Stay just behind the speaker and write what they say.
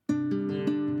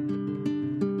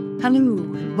Hello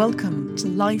and welcome to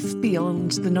Life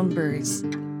Beyond the Numbers,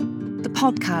 the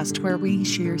podcast where we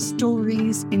share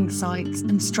stories, insights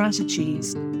and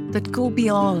strategies that go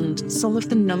beyond some of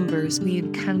the numbers we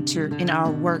encounter in our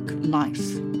work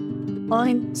life.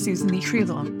 I'm Susan Lee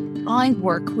Creelon. I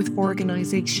work with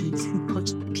organisations who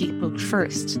put people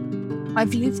first.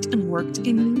 I've lived and worked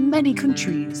in many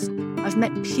countries. I've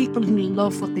met people who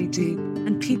love what they do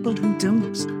and people who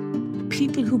don't.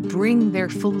 People who bring their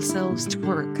full selves to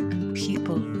work and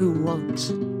people who won't.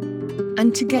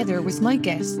 And together with my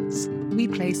guests, we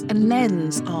place a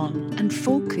lens on and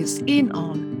focus in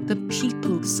on the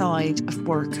people side of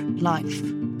work life.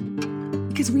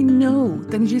 Because we know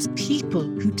that it is people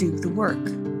who do the work,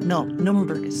 not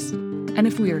numbers. And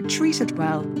if we are treated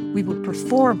well, we will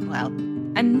perform well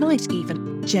and might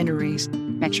even generate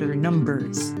better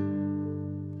numbers.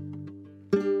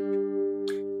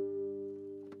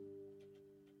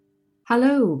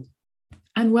 Hello,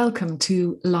 and welcome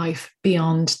to Life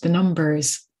Beyond the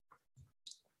Numbers.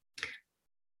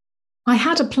 I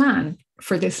had a plan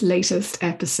for this latest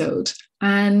episode,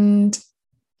 and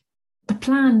the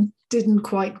plan didn't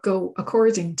quite go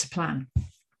according to plan.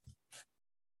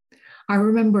 I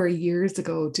remember years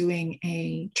ago doing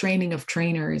a training of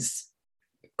trainers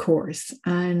course,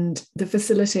 and the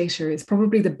facilitator is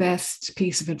probably the best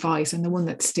piece of advice and the one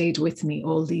that stayed with me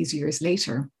all these years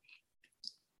later.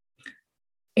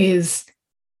 Is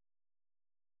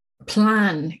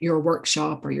plan your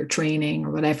workshop or your training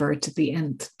or whatever to the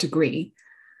nth degree,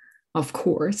 of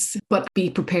course, but be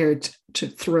prepared to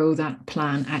throw that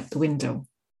plan out the window.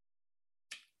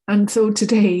 And so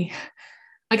today,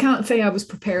 I can't say I was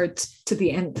prepared to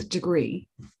the nth degree,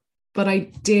 but I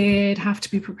did have to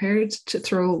be prepared to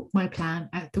throw my plan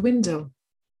out the window.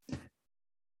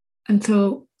 And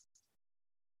so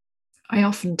I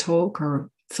often talk, or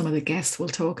some of the guests will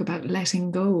talk about letting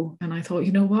go. And I thought,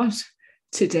 you know what?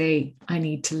 Today I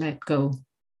need to let go.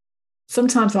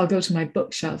 Sometimes I'll go to my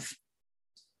bookshelf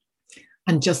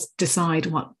and just decide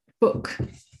what book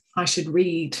I should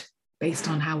read based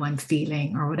on how I'm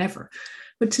feeling or whatever.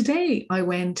 But today I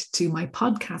went to my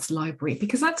podcast library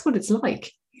because that's what it's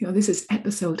like. You know, this is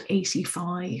episode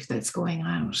 85 that's going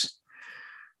out.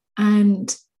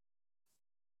 And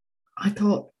I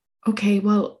thought, okay,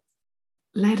 well,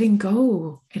 letting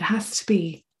go, it has to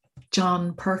be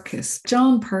John Purkis.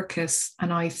 John Purkis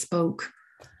and I spoke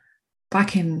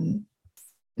back in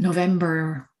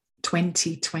November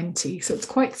 2020. So it's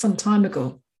quite some time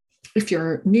ago. If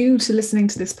you're new to listening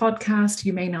to this podcast,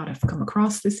 you may not have come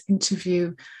across this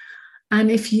interview.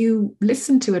 And if you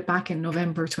listen to it back in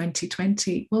November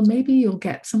 2020, well, maybe you'll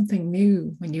get something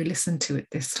new when you listen to it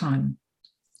this time.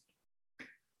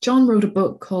 John wrote a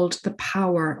book called The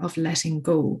Power of Letting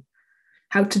Go: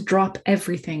 How to Drop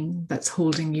Everything That's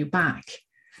Holding You Back.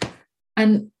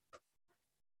 And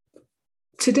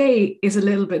today is a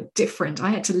little bit different. I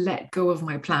had to let go of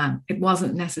my plan. It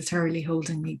wasn't necessarily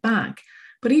holding me back,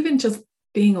 but even just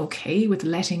being okay with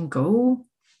letting go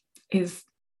is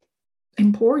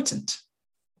important.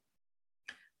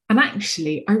 And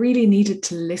actually, I really needed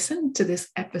to listen to this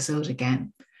episode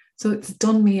again. So it's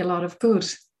done me a lot of good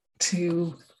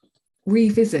to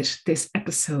revisit this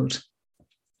episode.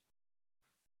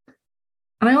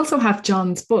 And I also have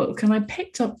John's book, and I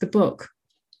picked up the book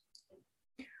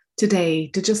today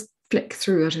to just flick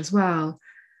through it as well.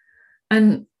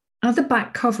 And at the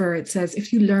back cover, it says,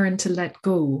 if you learn to let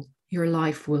go, your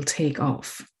life will take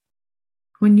off.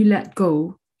 When you let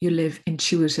go, you live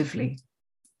intuitively.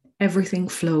 Everything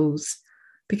flows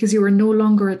because you are no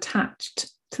longer attached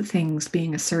to things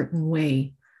being a certain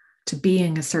way, to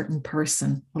being a certain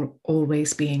person, or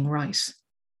always being right.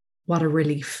 What a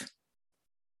relief.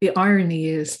 The irony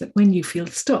is that when you feel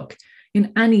stuck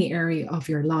in any area of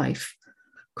your life,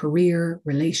 career,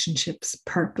 relationships,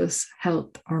 purpose,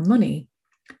 health, or money,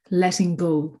 letting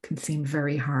go can seem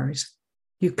very hard.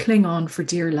 You cling on for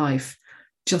dear life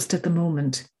just at the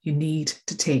moment you need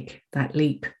to take that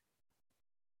leap.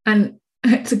 And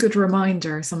it's a good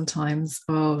reminder sometimes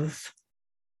of,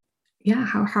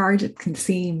 how hard it can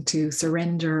seem to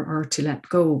surrender or to let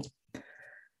go.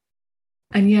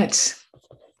 And yet,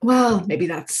 well, maybe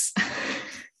that's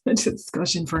a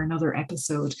discussion for another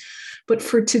episode. But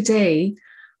for today,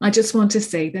 I just want to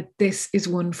say that this is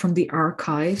one from the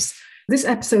archives. This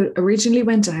episode originally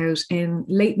went out in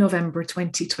late November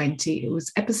 2020. It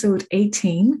was episode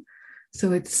 18.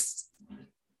 So it's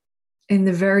in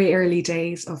the very early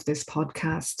days of this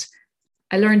podcast.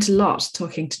 I learned a lot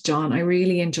talking to John. I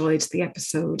really enjoyed the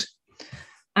episode.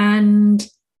 And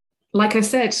like I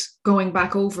said, going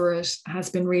back over it has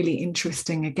been really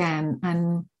interesting again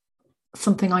and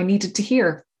something I needed to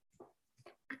hear.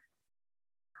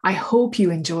 I hope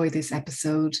you enjoy this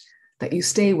episode, that you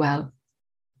stay well.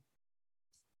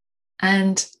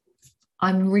 And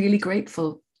I'm really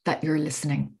grateful that you're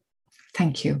listening.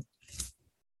 Thank you.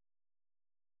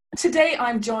 Today,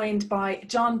 I'm joined by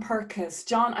John Purkis.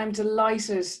 John, I'm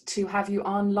delighted to have you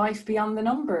on Life Beyond the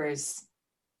Numbers.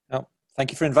 Oh,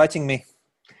 thank you for inviting me.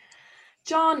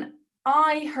 John,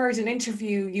 I heard an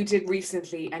interview you did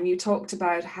recently, and you talked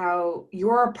about how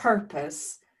your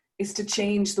purpose is to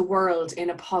change the world in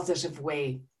a positive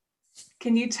way.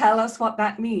 Can you tell us what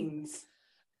that means?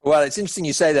 Well, it's interesting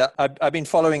you say that. I've been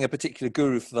following a particular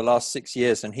guru for the last 6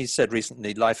 years, and he said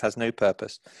recently, life has no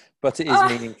purpose, but it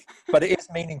is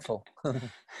meaningful. But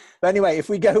anyway, if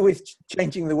we go with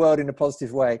changing the world in a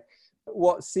positive way,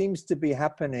 what seems to be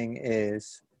happening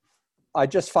is I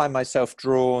just find myself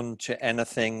drawn to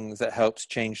anything that helps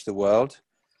change the world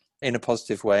in a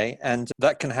positive way. And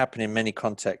that can happen in many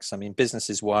contexts. I mean, business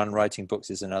is one, writing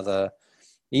books is another,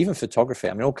 even photography.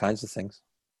 I mean, all kinds of things.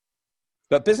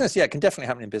 But business, yeah, it can definitely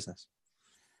happen in business.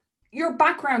 Your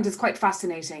background is quite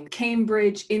fascinating.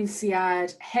 Cambridge,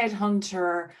 INSEAD,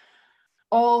 headhunter,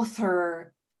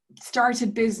 author,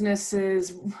 started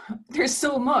businesses. There's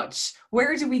so much.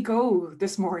 Where do we go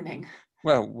this morning?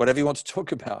 Well, whatever you want to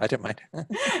talk about, I don't mind.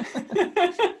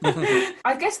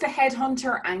 I guess the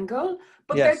headhunter angle,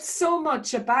 but yes. There's so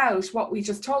much about what we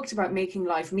just talked about, making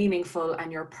life meaningful and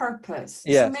your purpose.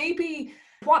 Yes. So maybe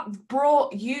what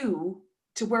brought you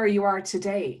to where you are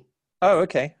today? Oh,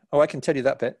 okay. Oh, I can tell you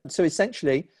that bit. So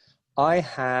essentially, I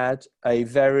had a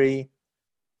very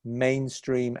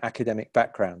mainstream academic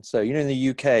background. So, in the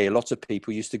UK, a lot of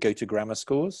people used to go to grammar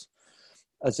schools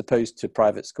as opposed to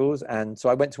private schools. And so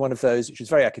I went to one of those, which was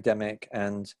very academic,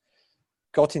 and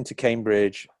got into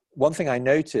Cambridge. One thing I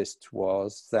noticed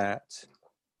was that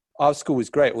our school was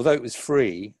great, although it was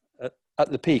free. At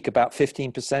the peak, about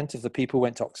 15% of the people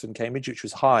went to Oxford and Cambridge, which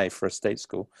was high for a state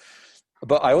school.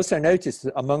 But I also noticed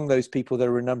that among those people,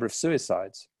 there were a number of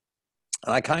suicides.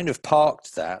 And I kind of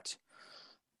parked that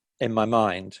in my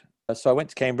mind. So I went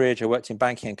to Cambridge, I worked in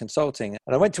banking and consulting,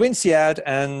 and I went to INSEAD,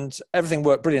 and everything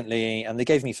worked brilliantly, and they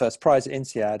gave me first prize at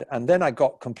INSEAD. And then I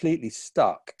got completely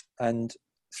stuck. And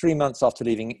 3 months after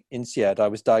leaving INSEAD, I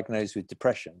was diagnosed with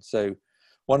depression. So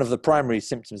one of the primary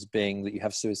symptoms being that you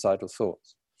have suicidal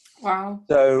thoughts. Wow.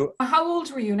 So how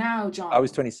old were you now, John? I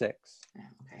was 26.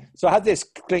 So I had this,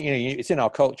 it's in our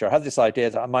culture. I had this idea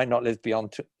that I might not live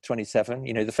beyond 27,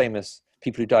 the famous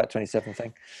people who die at 27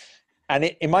 thing. And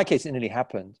in my case, it nearly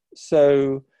happened.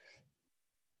 So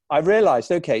I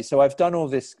realized, okay, so I've done all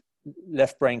this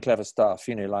left brain clever stuff,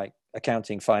 like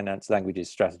accounting, finance, languages,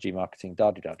 strategy, marketing,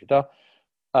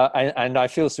 and I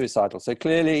feel suicidal. So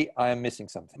clearly I am missing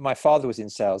something. My father was in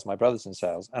sales, my brother's in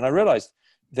sales. And I realized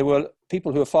there were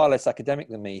people who were far less academic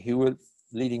than me who were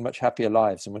leading much happier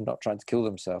lives and were not trying to kill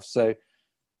themselves. So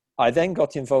I then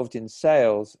got involved in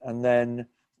sales, and then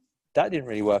that didn't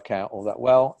really work out all that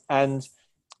well. And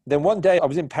then one day I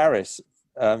was in Paris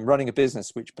running a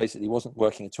business which basically wasn't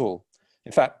working at all.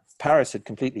 In fact, Paris had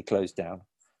completely closed down,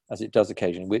 as it does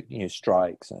occasionally with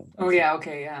strikes. And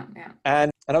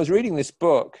And I was reading this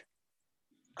book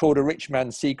called A Rich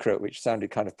Man's Secret, which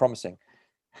sounded kind of promising.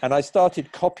 And I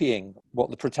started copying what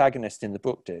the protagonist in the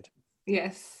book did.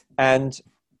 Yes. And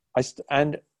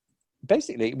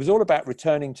basically it was all about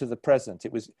returning to the present.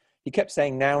 He kept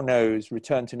saying now knows,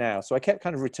 return to now. So I kept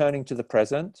kind of returning to the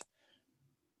present.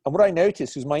 And what I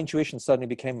noticed was my intuition suddenly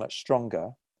became much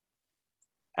stronger.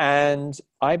 And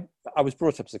I was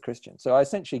brought up as a Christian. So I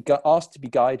essentially got asked to be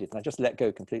guided, and I just let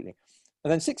go completely.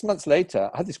 And then 6 months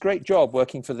later, I had this great job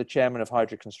working for the chairman of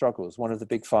Heidrick & Struggles, one of the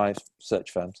big 5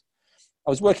 search firms. I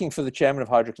was working for the chairman of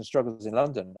Heidrick & Struggles in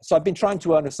London. So I've been trying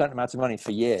to earn a certain amount of money for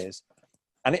years.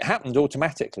 And it happened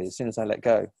automatically as soon as I let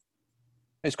go.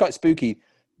 It's quite spooky.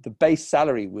 The base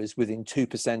salary was within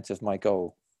 2% of my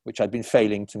goal, which I'd been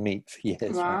failing to meet for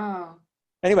years. Wow. Right?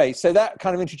 Anyway, so that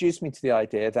kind of introduced me to the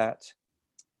idea that,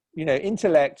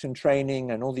 intellect and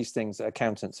training and all these things that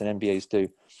accountants and MBAs do,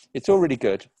 it's all really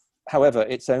good. However,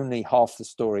 it's only half the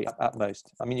story at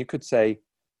most. I mean, you could say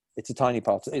it's a tiny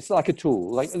part. It's like a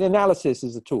tool, like the analysis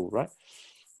is a tool, right?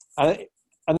 And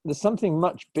there's something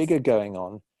much bigger going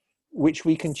on, which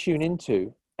we can tune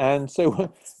into. And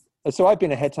so I've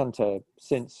been a headhunter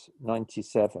since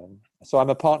 97. So I'm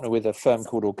a partner with a firm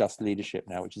called August Leadership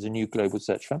now, which is a new global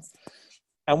search firm.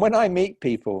 And when I meet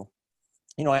people,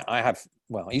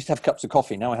 I used to have cups of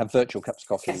coffee. Now I have virtual cups of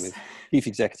coffee with chief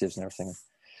executives and everything.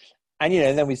 And,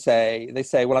 and then they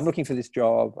say, well, I'm looking for this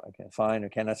job. Okay, fine.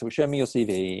 Okay. And I say, well, show me your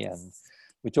CV. And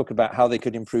we talk about how they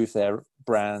could improve their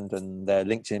brand and their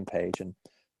LinkedIn page. And,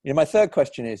 my third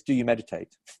question is, do you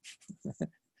meditate?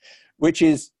 Which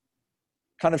is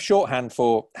kind of shorthand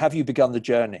for, have you begun the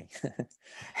journey?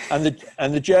 and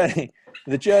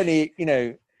the journey, you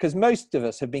know, because most of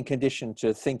us have been conditioned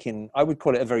to think in, I would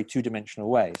call it a very two-dimensional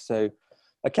way. So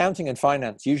accounting and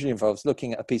finance usually involves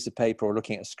looking at a piece of paper or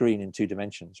looking at a screen in 2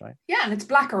 dimensions, right? Yeah, and it's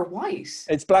black or white.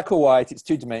 It's black or white, it's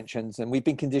 2 dimensions, and we've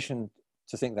been conditioned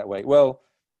to think that way. Well,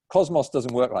 Cosmos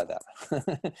doesn't work like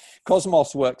that.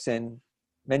 Cosmos works in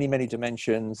many, many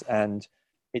dimensions, and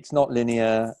it's not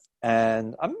linear.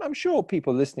 And I'm sure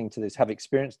people listening to this have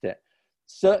experienced it.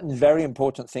 Certain very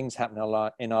important things happen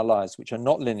in our lives which are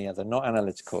not linear, they're not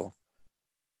analytical,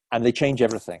 and they change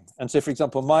everything. And so, for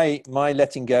example, my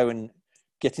letting go and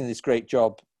getting this great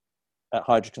job at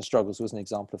Heidrick & Struggles was an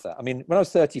example of that. I mean, when I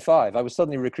was 35, I was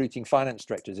suddenly recruiting finance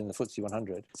directors in the FTSE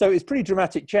 100. So it was pretty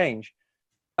dramatic change.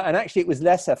 And actually, it was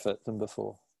less effort than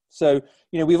before. So,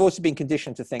 you know, we've also been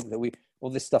conditioned to think that all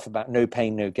this stuff about no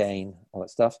pain, no gain, all that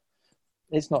stuff,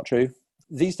 it's not true.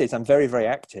 These days, I'm very, very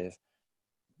active,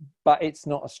 but it's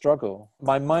not a struggle.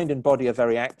 My mind and body are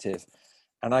very active,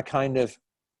 and I kind of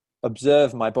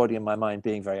observe my body and my mind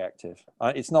being very active.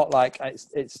 It's not like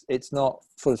it's not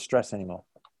full of stress anymore.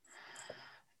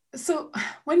 So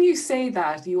when you say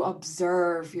that you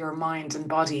observe your mind and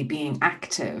body being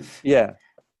active, yeah,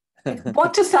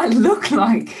 what does that look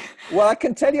like? Well, I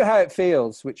can tell you how it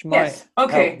feels, which might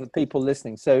help the people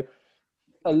listening. So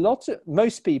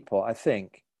most people, I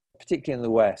think, particularly in the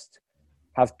West,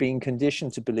 have been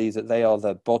conditioned to believe that they are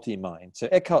the body mind. So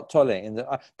Eckhart Tolle,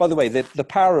 by the way, the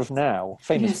Power of Now,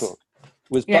 famous book,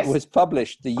 was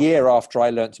published the year after I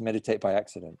learned to meditate by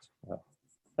accident. Well,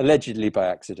 allegedly by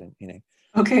accident, you know.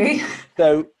 Okay.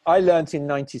 So I learned in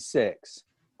 96,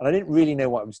 and I didn't really know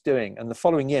what I was doing. And the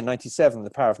following year, 97, the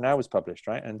Power of Now was published,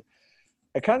 right? And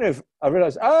I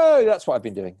realized, oh, that's what I've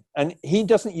been doing. And he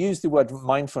doesn't use the word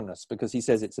mindfulness because he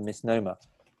says it's a misnomer.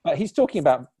 But he's talking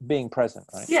about being present,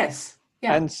 right? Yes.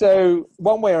 Yeah. And so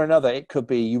one way or another, it could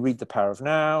be you read The Power of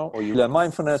Now, or you learn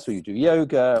mindfulness, or you do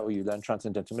yoga, or you learn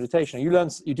transcendental meditation, or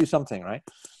you do something, right?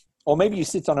 Or maybe you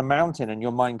sit on a mountain and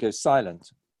your mind goes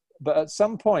silent. But at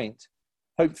some point,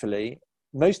 hopefully,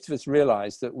 most of us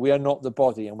realize that we are not the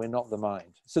body and we're not the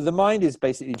mind. So the mind is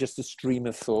basically just a stream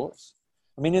of thoughts.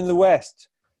 I mean, in the West,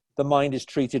 the mind is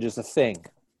treated as a thing.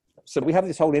 So we have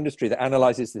this whole industry that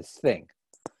analyzes this thing.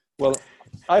 Well,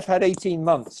 I've had 18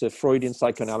 months of Freudian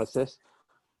psychoanalysis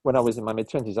when I was in my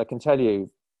mid-20s. I can tell you,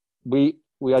 we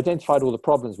identified all the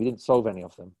problems. We didn't solve any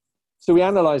of them. So we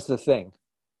analyzed the thing.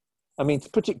 I mean, to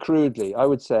put it crudely, I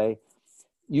would say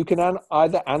you can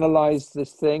either analyze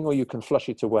this thing or you can flush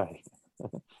it away.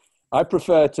 I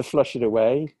prefer to flush it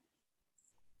away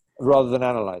rather than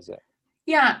analyze it.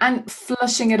 Yeah, and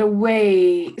flushing it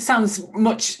away sounds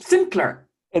much simpler.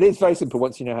 It is very simple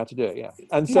once you know how to do it, yeah.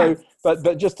 And so,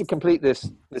 but just to complete this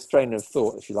train of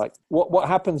thought, if you like, what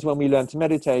happens when we learn to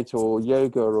meditate or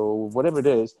yoga or whatever it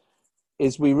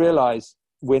is we realize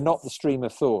we're not the stream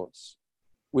of thoughts,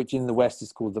 which in the West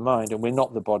is called the mind, and we're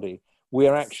not the body. We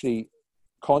are actually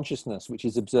consciousness, which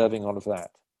is observing all of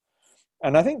that.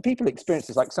 And I think people experience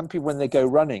this, like some people when they go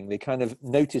running, they kind of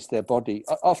notice their body.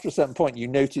 After a certain point, you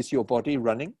notice your body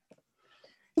running.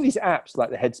 These apps like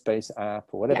the Headspace app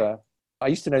or whatever. Yeah. I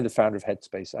used to know the founder of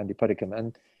Headspace, Andy Puddicombe,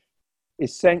 and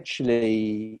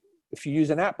essentially, if you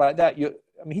use an app like that,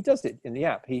 he does it in the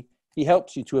app. He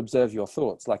helps you to observe your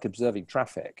thoughts, like observing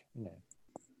traffic. You know,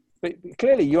 but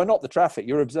clearly, you are not the traffic;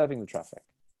 you're observing the traffic.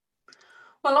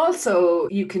 Well, also,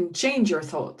 you can change your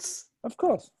thoughts. Of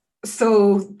course.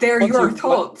 So they're your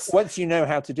thoughts. Once you know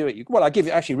how to do it, I give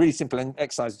you actually a really simple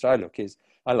exercise which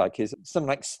I like is something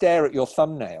like stare at your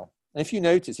thumbnail. And if you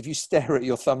notice, if you stare at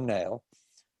your thumbnail,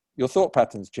 your thought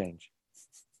patterns change.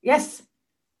 Yes.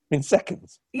 In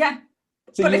seconds. Yeah.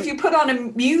 So but if you put on a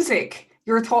music,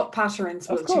 your thought patterns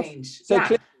will change. So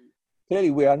clearly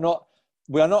we are not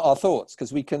our thoughts,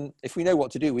 because we can, if we know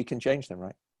what to do, we can change them,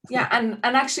 right? Yeah, and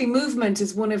actually movement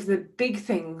is one of the big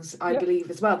things, I believe,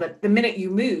 as well, that the minute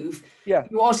you move,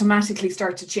 you automatically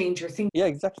start to change your thinking. Yeah,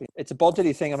 exactly. It's a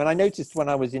bodily thing. I mean, I noticed when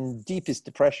I was in deepest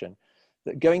depression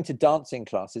that going to dancing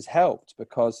classes helped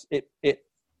because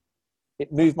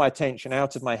it moved my attention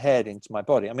out of my head into my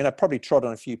body. I mean, I probably trod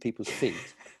on a few people's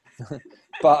feet,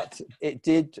 but it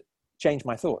did change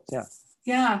my thoughts, yeah.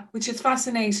 Yeah, which is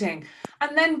fascinating.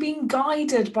 And then being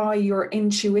guided by your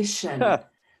intuition.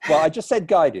 Well, I just said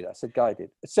guided. I said guided.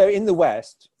 So in the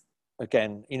West,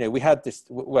 again, we had this,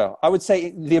 well, I would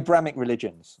say the Abrahamic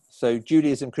religions. So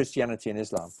Judaism, Christianity, and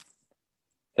Islam,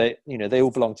 they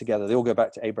all belong together. They all go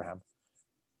back to Abraham.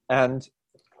 And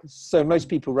so most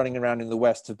people running around in the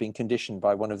West have been conditioned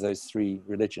by one of those three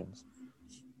religions.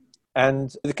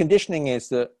 And the conditioning is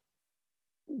that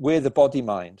we're the body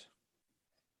mind.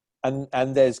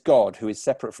 and there's God who is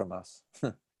separate from us.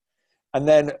 And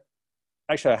then,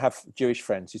 actually, I have Jewish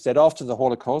friends who said after the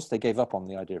Holocaust, they gave up on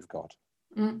the idea of God,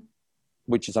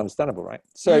 which is understandable, right?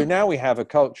 So now we have a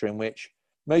culture in which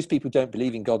most people don't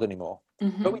believe in God anymore,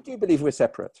 but we do believe we're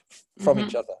separate from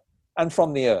each other and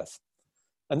from the earth.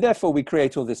 And therefore, we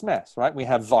create all this mess, right? We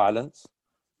have violence,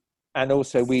 and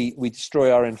also we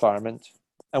destroy our environment,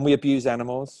 and we abuse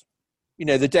animals. You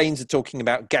know, the Danes are talking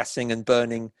about gassing and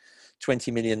burning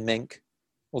 20 million mink,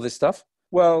 all this stuff.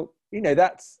 Well, you know,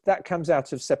 that comes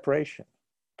out of separation,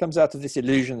 comes out of this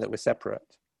illusion that we're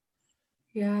separate.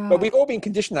 Yeah. But we've all been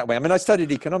conditioned that way. I mean, I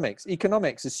studied economics.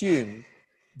 Economics assume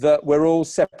that we're all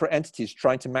separate entities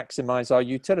trying to maximize our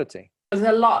utility. There's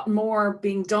a lot more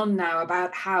being done now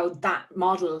about how that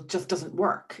model just doesn't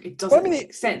work. It doesn't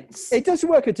make sense. It does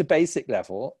work at a basic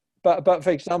level, but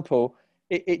for example,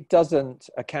 it doesn't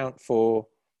account for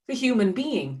the human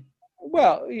being.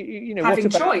 Well, you know, having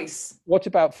choice. What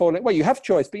about falling? Well, you have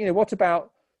choice, but you know, what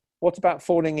about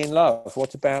falling in love?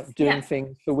 What about doing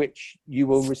things for which you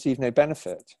will receive no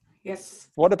benefit? Yes.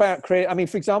 What about I mean,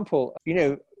 for example, you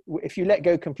know, if you let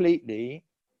go completely,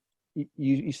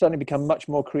 you suddenly become much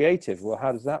more creative. Well,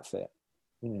 how does that fit?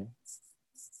 You know,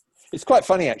 it's quite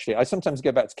funny actually. I sometimes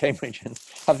go back to Cambridge and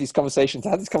have these conversations.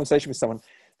 I had this conversation with someone.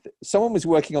 Someone was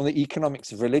working on the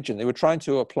economics of religion. They were trying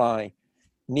to apply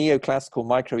neoclassical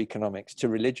microeconomics to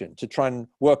religion to try and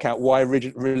work out why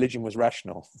religion was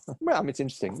rational. Well, I mean, it's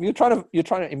interesting. You're trying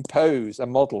to impose a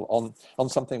model on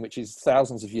something which is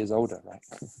thousands of years older, right?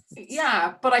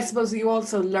 Yeah, but I suppose you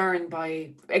also learn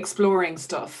by exploring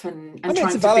stuff and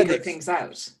trying to figure things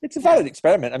out. It's a valid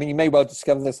experiment. I mean, you may well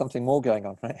discover there's something more going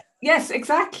on, right? Yes,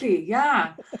 exactly.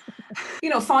 Yeah. You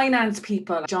know, finance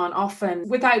people, John, often,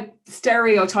 without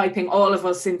stereotyping all of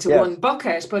us into one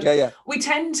bucket, but we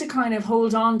tend to kind of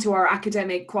hold on to our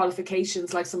academic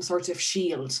qualifications like some sort of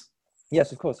shield.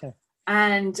 Yes, of course, yeah.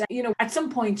 And, you know, at some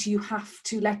point you have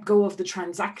to let go of the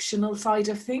transactional side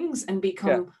of things and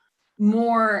become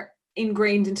more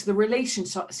ingrained into the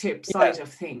relationship side of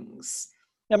things.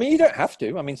 I mean, you don't have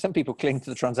to. I mean, some people cling to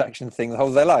the transaction thing the whole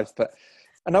of their lives.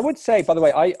 And I would say, by the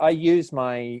way, I use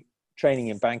my training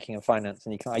in banking and finance,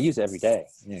 and I use it every day.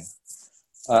 You know,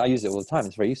 I use it all the time.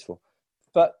 It's very useful.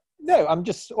 But no,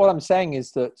 all I'm saying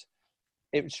is that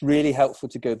it's really helpful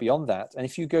to go beyond that. And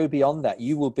if you go beyond that,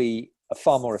 you will be a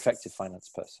far more effective finance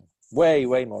person. Way,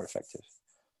 way more effective.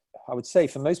 I would say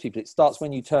for most people, it starts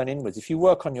when you turn inwards. If you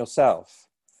work on yourself,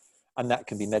 and that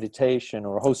can be meditation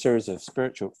or a whole series of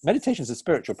meditation is a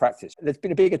spiritual practice. There's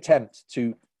been a big attempt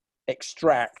to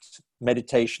extract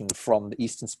meditation from the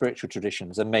Eastern spiritual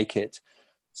traditions and make it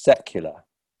secular.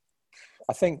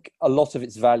 I think a lot of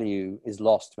its value is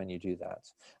lost when you do that.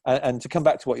 And to come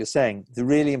back to what you're saying, the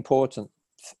really important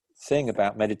thing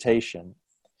about meditation,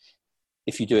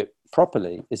 if you do it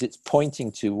properly, is it's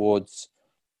pointing towards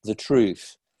the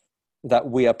truth that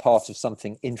we are part of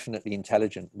something infinitely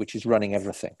intelligent, which is running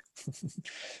everything.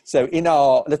 So in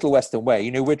our little Western way,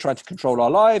 you know, we're trying to control our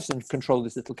lives and control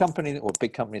this little company or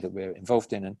big company that we're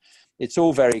involved in. And it's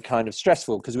all very kind of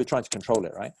stressful because we're trying to control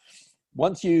it, right?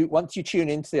 Once you tune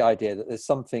into the idea that there's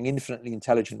something infinitely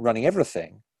intelligent running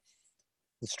everything,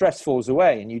 the stress falls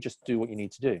away and you just do what you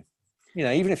need to do. You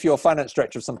know, even if you're a finance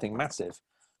director of something massive,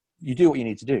 you do what you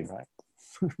need to do, right?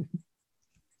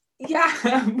 Yeah,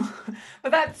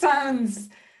 but that sounds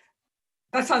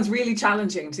really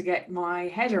challenging to get my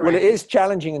head around. Well, it is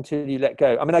challenging until you let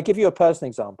go. I mean, I'll give you a personal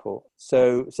example.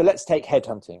 So let's take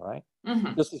headhunting, right?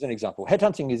 Mm-hmm. Just as an example.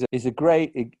 Headhunting is a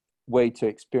great way to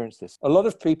experience this. A lot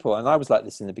of people, and I was like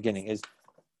this in the beginning, is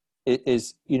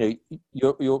you know,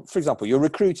 you're for example, you're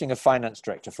recruiting a finance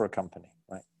director for a company,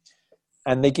 right?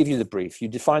 And they give you the brief, you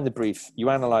define the brief, you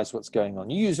analyze what's going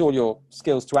on. You use all your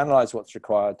skills to analyze what's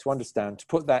required, to understand, to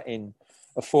put that in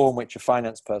a form which a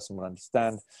finance person will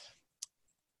understand.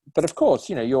 But of course,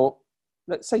 you know,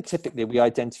 let's say typically we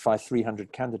identify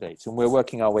 300 candidates and we're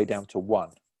working our way down to one.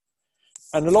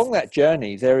 And along that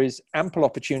journey, there is ample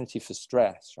opportunity for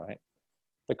stress, right?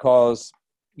 Because,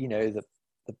 you know, the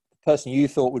person you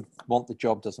thought would want the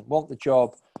job doesn't want the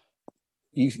job.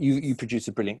 You produce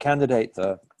a brilliant candidate,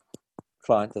 the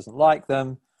client doesn't like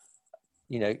them.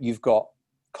 You know, you've got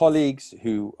colleagues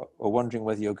who are wondering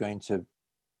whether you're going to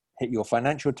hit your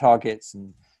financial targets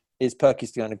and is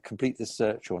Perkins going to complete this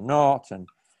search or not? And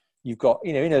you've got,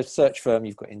 you know, in a search firm,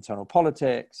 you've got internal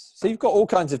politics. So you've got all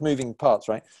kinds of moving parts,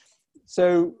 right?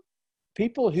 So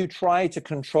people who try to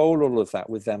control all of that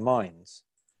with their minds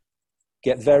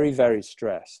get very, very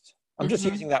stressed. I'm just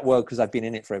using that word because I've been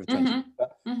in it for over 20 years.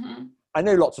 But I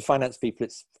know lots of finance people.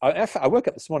 I woke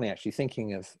up this morning actually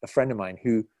thinking of a friend of mine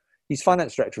who he's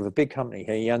finance director of a big company.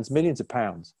 He earns millions of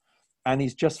pounds. and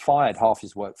he's just fired half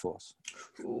his workforce.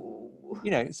 Ooh.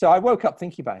 You know, so I woke up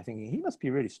thinking about it, thinking he must be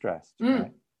really stressed.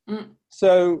 Right? Mm.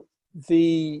 So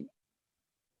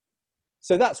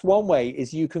that's one way,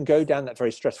 is you can go down that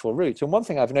very stressful route. And one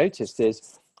thing I've noticed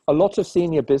is a lot of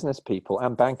senior business people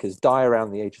and bankers die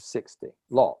around the age of 60,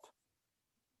 lot.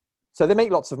 So they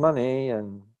make lots of money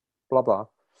and blah, blah.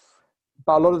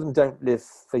 But a lot of them don't live,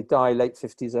 they die late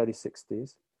 50s, early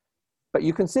 60s. But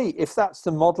you can see if that's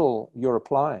the model you're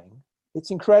applying,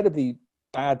 it's incredibly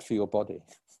bad for your body.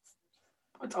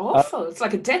 It's awful. It's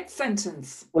like a death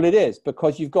sentence. Well, it is,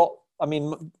 because you've got, I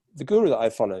mean, the guru that I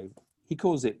follow, he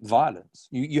calls it violence.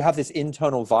 You have this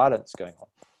internal violence going on.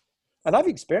 And I've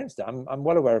experienced it. I'm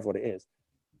well aware of what it is.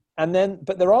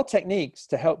 But there are techniques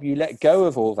to help you let go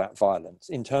of all that violence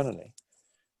internally.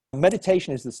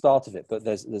 Meditation is the start of it, but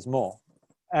there's more.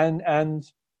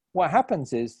 And what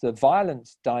happens is the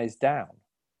violence dies down.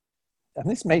 And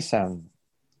this may sound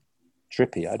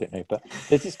trippy, I don't know, but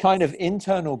there's this kind of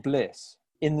internal bliss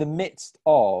in the midst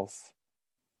of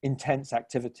intense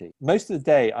activity. Most of the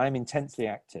day, I'm intensely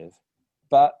active,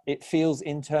 but it feels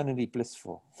internally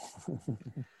blissful.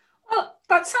 Well,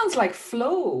 that sounds like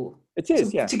flow. It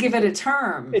is, yeah. To give it a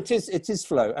term. It is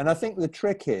flow. And I think the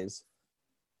trick is,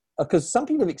 because some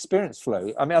people have experienced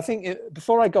flow. I mean, I think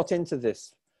before I got into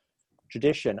this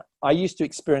tradition, I used to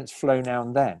experience flow now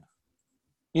and then.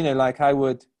 You know, like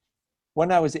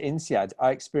when I was at INSEAD,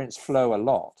 I experienced flow a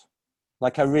lot.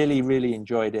 Like I really, really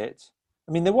enjoyed it.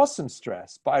 I mean, there was some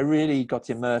stress, but I really got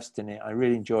immersed in it. I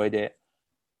really enjoyed it.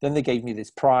 Then they gave me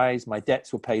this prize. My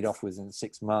debts were paid off within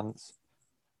 6 months.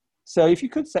 So you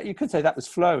could say that was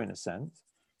flow in a sense,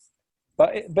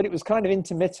 but it was kind of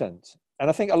intermittent. And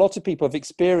I think a lot of people have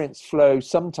experienced flow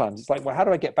sometimes. It's like, well, how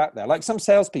do I get back there? Like some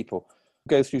salespeople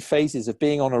go through phases of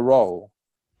being on a roll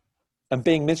and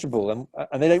being miserable,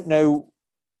 and they don't know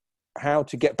how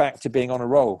to get back to being on a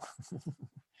roll.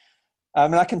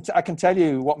 And I can tell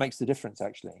you what makes the difference,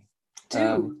 actually.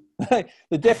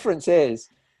 The difference is,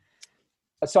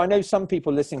 so I know some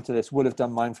people listening to this will have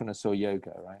done mindfulness or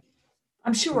yoga, right?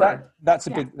 I'm sure. That's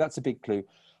a big clue.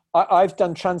 I've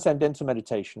done transcendental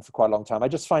meditation for quite a long time. I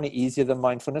just find it easier than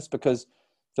mindfulness because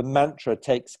the mantra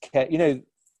takes care. You know,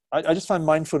 I just find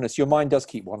mindfulness, your mind does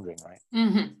keep wandering, right?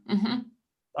 Mm-hmm, mm-hmm.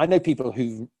 I know people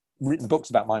who've written books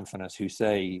about mindfulness who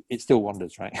say it still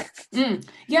wanders, right?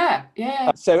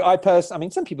 Yeah. So I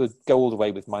mean, some people go all the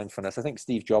way with mindfulness. I think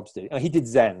Steve Jobs did. He did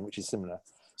Zen, which is similar.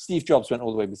 Steve Jobs went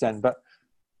all the way with Zen, but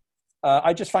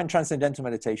I just find transcendental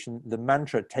meditation, the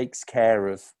mantra takes care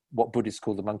of what Buddhists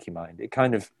call the monkey mind. It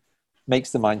kind of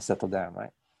makes the mind settle down, right?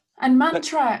 And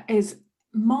mantra is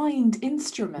mind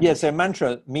instrument. Yeah, so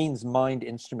mantra means mind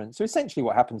instrument. So essentially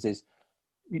what happens is,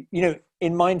 you know,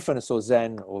 in mindfulness or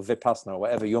Zen or Vipassana or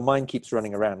whatever, your mind keeps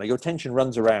running around. Now, your attention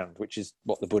runs around, which is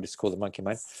what the Buddhists call the monkey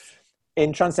mind.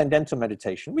 In transcendental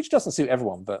meditation, which doesn't suit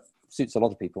everyone, but suits a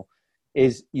lot of people,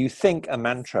 is you think a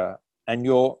mantra, and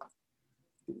your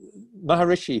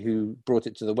Maharishi, who brought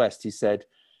it to the West, he said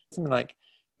something like,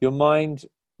 your mind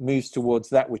moves towards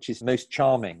that which is most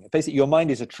charming. Basically, your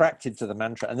mind is attracted to the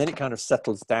mantra, and then it kind of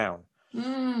settles down.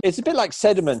 It's a bit like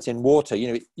sediment in water.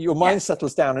 You know, your mind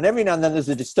settles down, and every now and then there's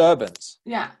a disturbance.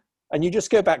 Yeah. And you just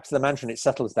go back to the mantra, and it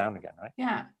settles down again, right?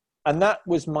 Yeah. And that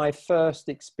was my first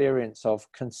experience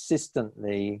of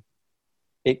consistently.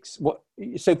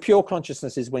 So pure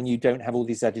consciousness is when you don't have all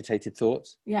these agitated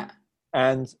thoughts. Yeah.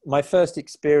 And my first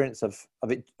experience of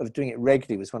doing it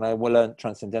regularly was when I learned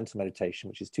transcendental meditation,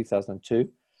 which is 2002.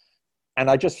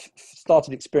 And I just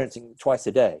started experiencing it twice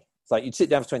a day. It's like you'd sit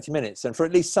down for 20 minutes, and for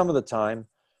at least some of the time,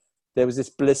 there was this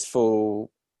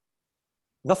blissful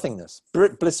nothingness,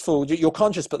 blissful, you're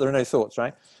conscious, but there are no thoughts,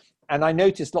 right? And I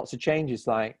noticed lots of changes,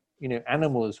 like, you know,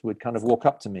 animals would kind of walk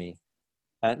up to me,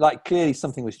 and like clearly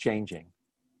something was changing.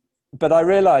 But I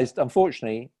realized,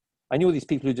 unfortunately, I knew all these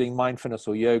people who were doing mindfulness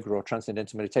or yoga or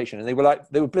transcendental meditation, and they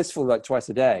were blissful like twice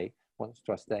a day,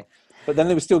 twice a day. But then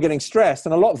they were still getting stressed,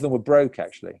 and a lot of them were broke,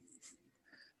 actually.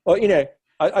 Or, you know,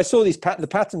 I saw the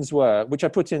patterns were, which I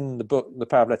put in the book, The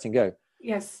Power of Letting Go.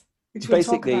 Yes. Which we'll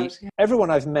basically talk about, yeah.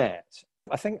 Everyone I've met,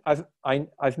 I think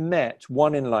I've met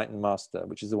one enlightened master,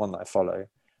 which is the one that I follow.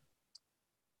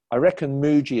 I reckon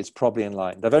Mooji is probably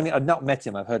enlightened. I've not met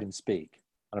him. I've heard him speak,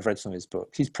 and I've read some of his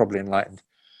books. He's probably enlightened.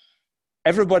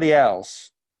 Everybody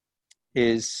else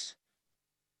is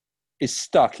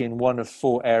stuck in one of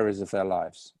 4 areas of their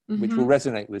lives, which will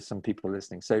resonate with some people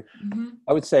listening. So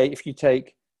I would say if you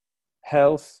take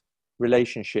health,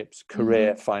 relationships,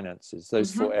 career, finances,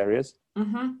 those 4 areas,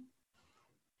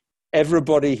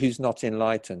 everybody who's not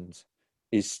enlightened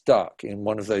is stuck in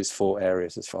one of those 4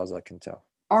 areas, as far as I can tell.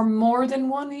 Or more than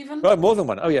one even? Right, more than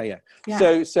one. Oh, yeah.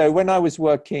 So when I was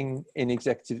working in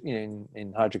executive,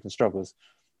 in Heidrick and Struggles,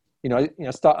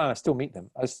 I still meet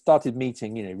them. I started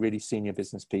meeting, really senior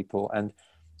business people, and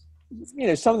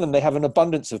some of them, they have an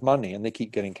abundance of money and they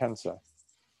keep getting cancer,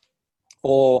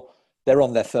 or they're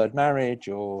on their third marriage,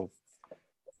 and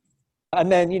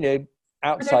then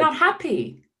outside. But they're not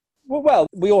happy. Well,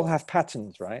 we all have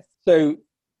patterns, right? So,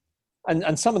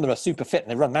 and some of them are super fit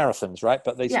and they run marathons, right?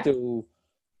 But they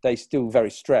still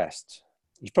very stressed.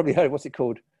 You've probably heard, what's it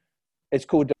called? It's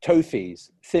called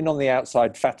TOFIs, thin on the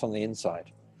outside, fat on the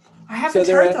inside. I haven't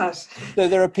heard that. So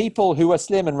there are people who are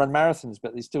slim and run marathons,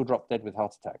 but they still drop dead with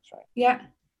heart attacks, right? Yeah.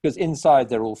 Because inside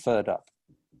they're all furred up.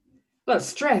 Well,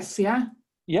 stress, yeah.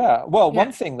 Yeah. Well,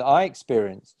 one thing that I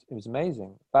experienced, it was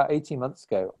amazing. About 18 months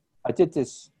ago, I did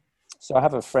this. So I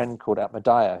have a friend called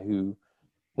Atmadaya who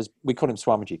we call him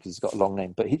Swamiji because he's got a long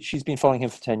name, but she's been following him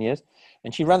for 10 years.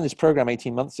 And she ran this program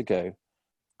 18 months ago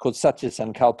called Satya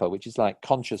Sankalpa, which is like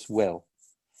conscious will.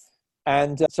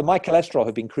 And so my cholesterol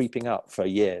had been creeping up for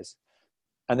years,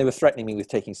 and they were threatening me with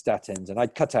taking statins, and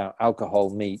I'd cut out alcohol,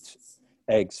 meat,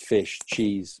 eggs, fish,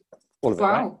 cheese, all of it.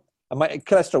 Right? And my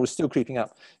cholesterol was still creeping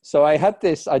up. So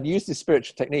I'd used this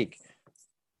spiritual technique.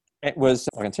 It was,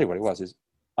 I can tell you what it was, is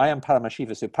I am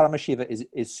Paramashiva. So Paramashiva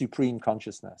is supreme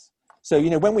consciousness. So,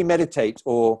 when we meditate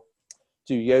or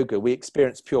do yoga, we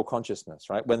experience pure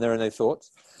consciousness, right? When there are no thoughts.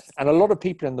 And a lot of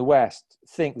people in the West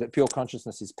think that pure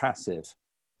consciousness is passive.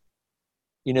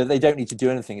 They don't need to do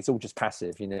anything. It's all just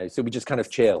passive, so we just kind of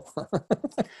chill.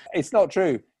 It's not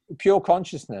true. Pure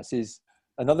consciousness is,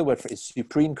 another word for it is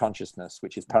supreme consciousness,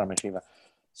 which is Paramashiva.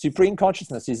 Supreme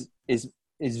consciousness is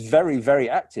very, very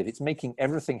active. It's making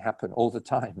everything happen all the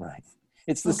time, right?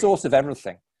 It's the source of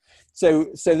everything.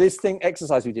 So this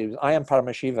exercise we do, I am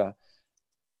Paramashiva.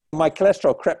 My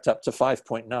cholesterol crept up to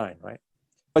 5.9, right?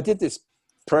 I did this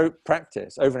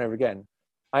practice over and over again.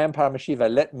 I am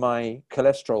Paramashiva, let my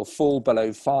cholesterol fall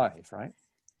below 5, right?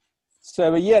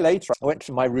 So a year later, I went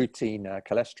for my routine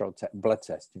cholesterol blood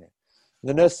test, And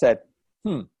the nurse said,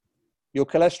 your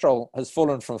cholesterol has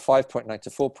fallen from 5.9 to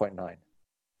 4.9.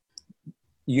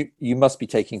 You must be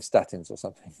taking statins or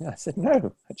something. I said,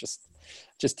 no, I just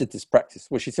did this practice.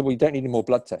 Well, she said, well, you don't need any more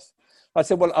blood tests. I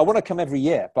said, well, I want to come every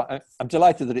year, but I'm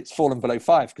delighted that it's fallen below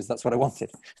 5 because that's what I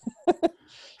wanted.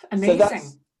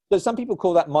 Amazing. So some people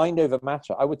call that mind over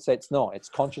matter. I would say it's not. It's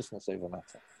consciousness over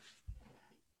matter.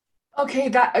 Okay,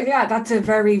 that's a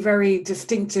very, very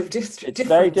distinctive difference. It's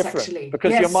very different, actually.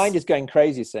 Because your mind is going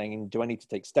crazy saying, do I need to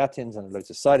take statins and loads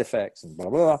of side effects and blah,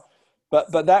 blah, blah.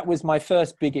 But that was my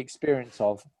first big experience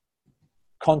of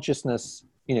consciousness.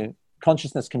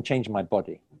 Consciousness can change my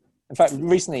body. In fact,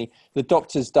 recently the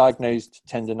doctors diagnosed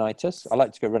tendinitis. I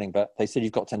like to go running, but they said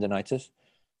you've got tendinitis.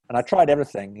 And I tried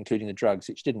everything, including the drugs,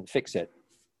 which didn't fix it.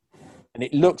 And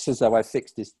it looks as though I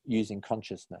fixed this using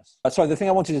consciousness. So the thing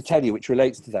I wanted to tell you, which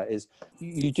relates to that, is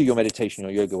you do your meditation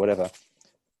or yoga, whatever,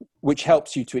 which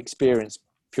helps you to experience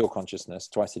pure consciousness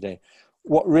twice a day.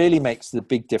 What really makes the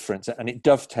big difference, and it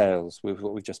dovetails with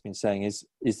what we've just been saying, is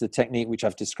the technique which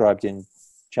I've described in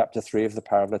chapter 3 of The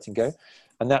Power of Letting Go.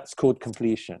 And that's called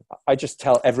completion. I just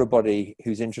tell everybody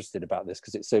who's interested about this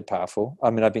because it's so powerful. I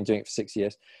mean, I've been doing it for 6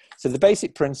 years. So the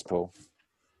basic principle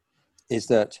is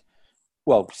that,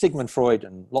 well, Sigmund Freud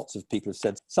and lots of people have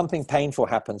said something painful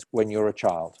happens when you're a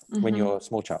child, when you're a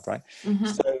small child, right?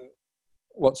 So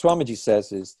what Swamiji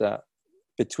says is that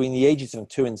between the ages of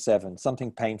 2 and 7,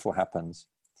 something painful happens.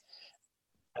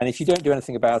 And if you don't do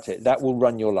anything about it, that will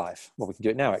run your life. Well, we can do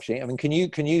it now, actually. I mean, can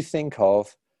you think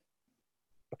of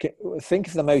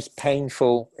the most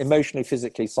painful, emotionally,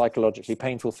 physically, psychologically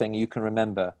painful thing you can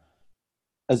remember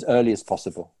as early as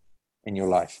possible in your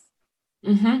life?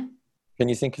 Can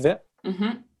you think of it?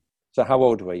 So how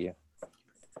old were you?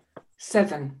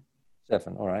 7.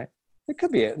 7, all right. It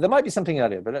could be, there might be something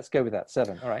earlier, but let's go with that,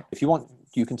 7, all right. If you want,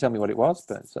 you can tell me what it was,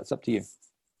 but that's up to you.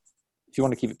 If you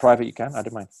want to keep it private, you can, I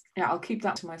don't mind. Yeah, I'll keep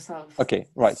that to myself. Okay,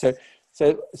 right, so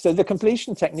the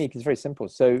completion technique is very simple.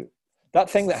 So that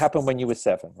thing that happened when you were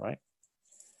 7, right?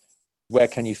 Where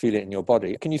can you feel it in your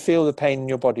body? Can you feel the pain in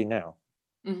your body now?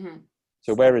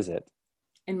 So where is it?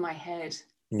 In my head.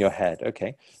 In your head,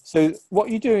 okay. So what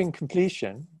you do in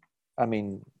completion, I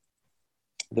mean,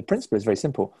 the principle is very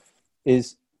simple,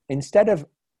 is instead of,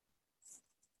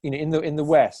 in the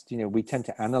West, we tend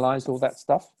to analyze all that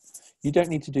stuff. You don't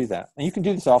need to do that. And you can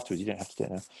do this afterwards, you don't have to do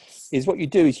it now. Is what you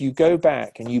do is you go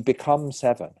back and you become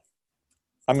 7.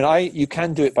 I mean, you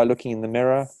can do it by looking in the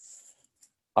mirror.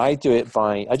 I do it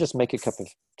I just make a cup of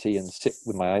tea and sit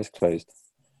with my eyes closed.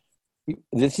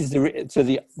 This is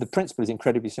the principle is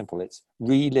incredibly simple. It's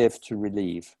relive to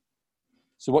relieve.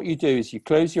 So what you do is you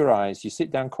close your eyes, you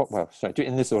sit down, do it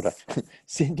in this order.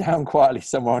 Sit down quietly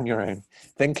somewhere on your own,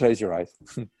 then close your eyes.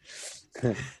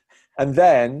 And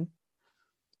then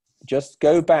just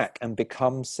go back and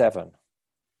become 7.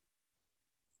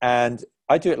 And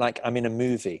I do it like I'm in a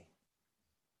movie.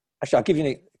 Actually,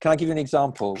 can I give you an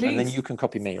example? Please. And then you can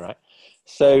copy me, right?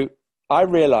 So I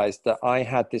realized that I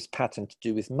had this pattern to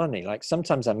do with money. Like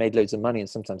sometimes I made loads of money and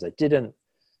sometimes I didn't.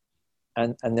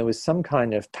 And there was some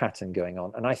kind of pattern going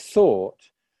on. And I thought,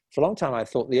 for a long time,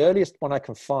 the earliest one I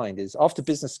can find is after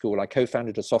business school, I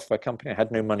co-founded a software company. I had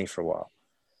no money for a while.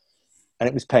 And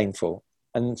it was painful.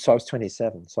 And so I was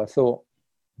 27. So I thought,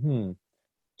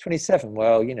 27,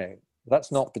 well,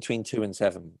 that's not between 2 and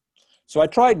 7. So I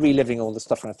tried reliving all the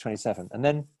stuff when I was 27. And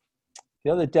then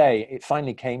the other day, it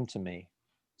finally came to me.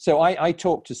 So I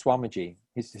talked to Swamiji.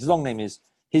 His long name is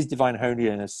His Divine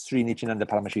Holiness Sri Nityananda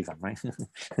Paramashivam, right?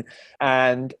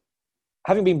 And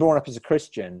having been brought up as a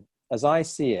Christian, as I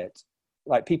see it,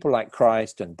 like people like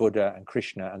Christ and Buddha and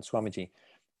Krishna and Swamiji,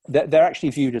 they're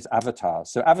actually viewed as avatars.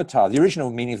 So avatar, the original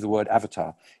meaning of the word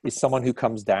avatar is someone who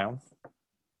comes down.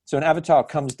 So an avatar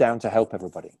comes down to help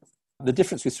everybody. The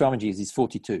difference with Swamiji is he's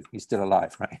 42. He's still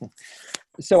alive, right?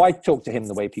 So I talked to him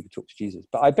the way people talk to Jesus.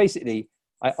 But I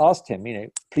asked him,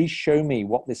 please show me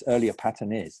what this earlier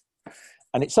pattern is.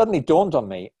 And it suddenly dawned on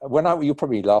me, you'll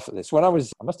probably laugh at this. I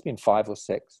must have been 5 or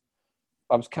 6.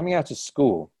 I was coming out of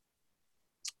school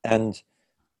and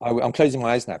I'm closing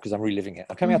my eyes now because I'm reliving it.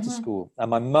 I'm coming out of school and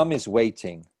my mum is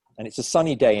waiting and it's a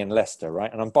sunny day in Leicester,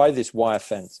 right? And I'm by this wire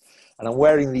fence and I'm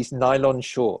wearing these nylon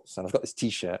shorts and I've got this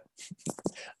t-shirt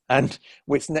and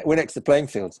we're next to playing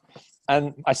fields.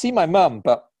 And I see my mum,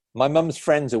 but my mum's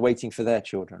friends are waiting for their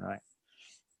children, right?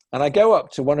 And I go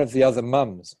up to one of the other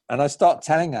mums and I start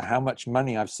telling her how much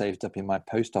money I've saved up in my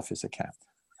post office account.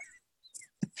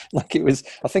 I think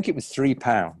it was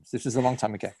 £3. This was a long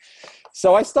time ago.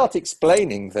 So I start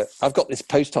explaining that I've got this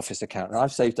post office account and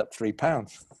I've saved up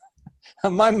 £3.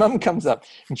 And my mum comes up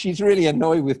and she's really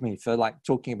annoyed with me for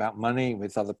talking about money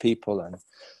with other people and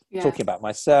talking about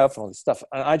myself and all this stuff.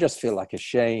 And I just feel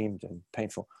ashamed and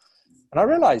painful. And I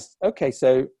realized, okay,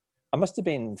 so I must have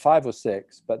been 5 or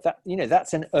 6, but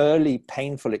that's an early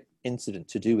painful incident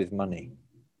to do with money,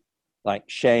 like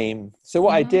shame. So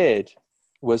what I did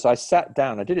was I sat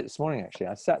down. I did it this morning, actually.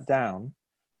 I sat down.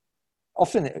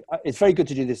 Often it's very good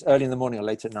to do this early in the morning or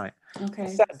late at night. Okay. I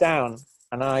sat down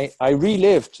and I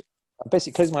relived, I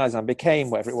basically closed my eyes and I became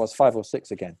whatever it was, 5 or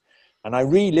 6 again. And I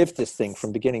relived this thing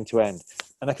from beginning to end.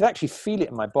 And I could actually feel it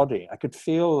in my body. I could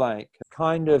feel like a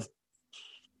kind of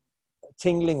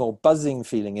tingling or buzzing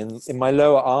feeling in my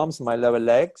lower arms and my lower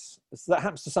legs. So that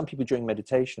happens to some people during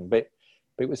meditation, but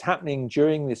it was happening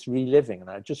during this reliving, and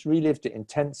I just relived it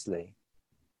intensely.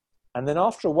 And then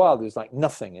after a while, there was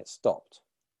nothing, it stopped.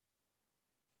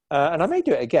 And I may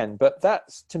do it again, but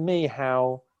that's to me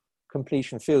how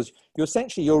completion feels.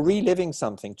 You're reliving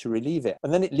something to relieve it,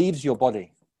 and then it leaves your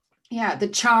body. Yeah, the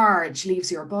charge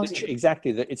leaves your body.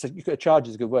 Exactly. A charge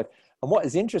is a good word. And what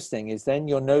is interesting is then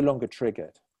you're no longer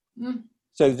triggered.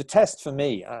 So the test for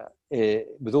me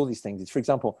with all these things is, for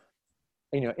example,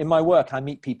 in my work, I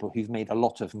meet people who've made a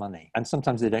lot of money and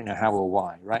sometimes they don't know how or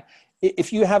why, right?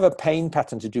 If you have a pain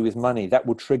pattern to do with money, that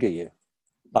will trigger you.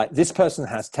 Like this person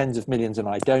has tens of millions and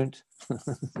I don't,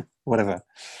 whatever.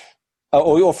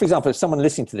 Or for example, if someone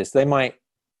listening to this, they might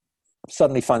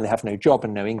suddenly find they have no job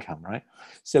and no income, right?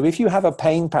 So if you have a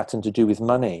pain pattern to do with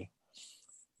money,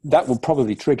 that will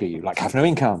probably trigger you, like have no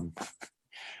income.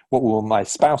 What will my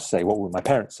spouse say? What will my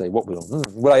parents say?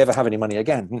 Will I ever have any money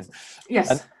again?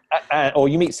 Yes. Or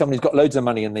you meet someone who's got loads of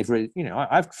money and they've really,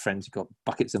 I have friends who've got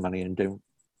buckets of money and don't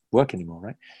work anymore,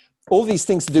 right? All these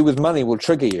things to do with money will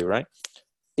trigger you, right?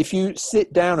 If you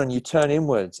sit down and you turn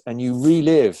inwards and you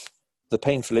relive the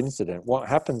painful incident, what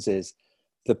happens is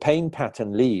the pain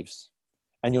pattern leaves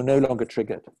and you're no longer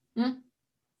triggered.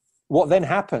 What then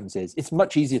happens is it's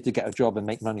much easier to get a job and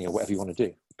make money or whatever you want to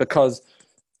do because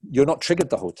you're not triggered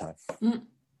the whole time.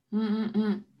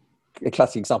 A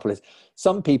classic example is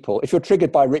some people, if you're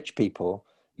triggered by rich people,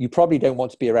 you probably don't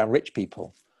want to be around rich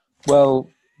people. Well,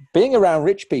 being around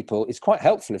rich people is quite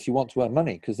helpful if you want to earn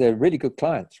money because they're really good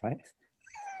clients, right?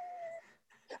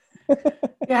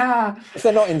 Yeah. If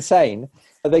they're not insane,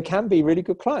 they can be really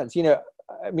good clients.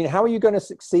 How are you going to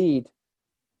succeed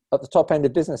at the top end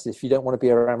of business if you don't want to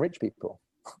be around rich people?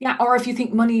 Yeah, or if you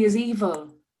think money is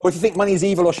evil. Or if you think money is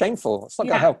evil or shameful, it's not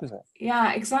going to help, is it?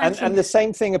 Yeah, exactly. And the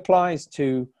same thing applies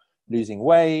to losing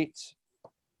weight,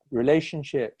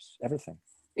 relationships, everything.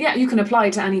 Yeah, you can apply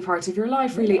it to any part of your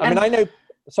life, really.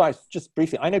 Just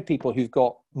briefly, I know people who've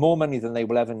got more money than they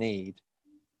will ever need,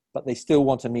 but they still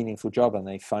want a meaningful job and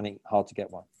they find it hard to get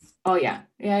one. Oh yeah.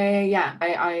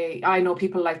 I know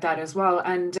people like that as well.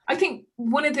 And I think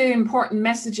one of the important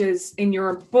messages in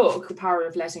your book, The Power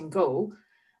of Letting Go,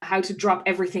 how to drop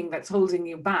everything that's holding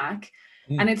you back.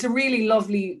 And it's a really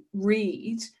lovely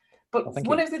read. But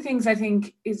one of the things I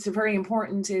think is very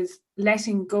important is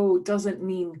letting go doesn't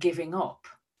mean giving up.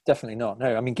 Definitely not.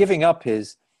 No, I mean, giving up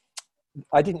is,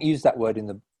 I didn't use that word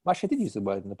actually I did use the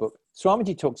word in the book.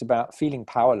 Swamiji talks about feeling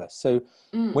powerless. So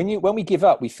when we give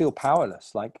up, we feel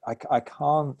powerless. Like I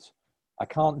can't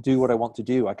do what I want to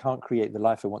do. I can't create the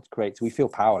life I want to create. So we feel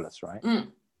powerless, right?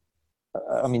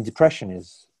 I mean,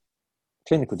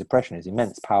 clinical depression is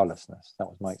immense powerlessness. That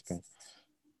was my experience.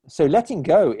 So letting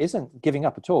go isn't giving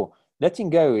up at all.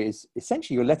 Letting go is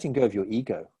essentially you're letting go of your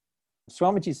ego.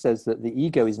 Swamiji says that the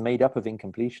ego is made up of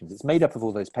incompletions. It's made up of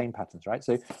all those pain patterns, right?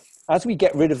 So as we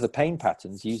get rid of the pain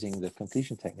patterns using the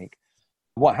completion technique,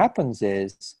 what happens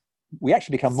is we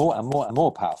actually become more and more and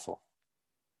more powerful.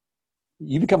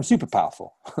 You become super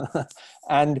powerful.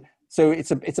 And so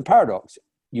it's a paradox.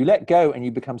 You let go and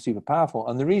you become super powerful.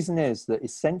 And the reason is that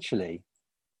essentially,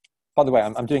 by the way,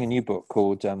 I'm doing a new book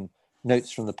called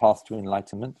Notes from the Path to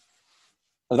Enlightenment.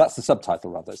 Oh, that's the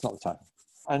subtitle rather, it's not the title.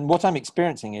 And what I'm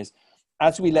experiencing is,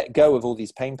 as we let go of all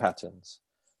these pain patterns,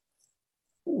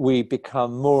 we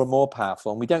become more and more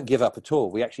powerful, and we don't give up at all.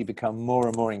 We actually become more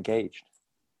and more engaged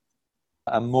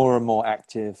and more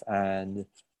active, and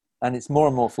it's more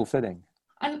and more fulfilling.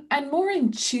 And more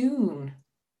in tune,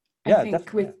 I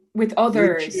think, with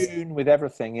others. In tune with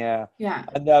everything, yeah. Yeah.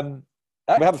 And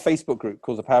we have a Facebook group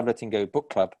called the Power of Letting Go Book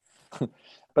Club.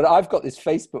 But I've got this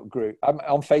Facebook group. I'm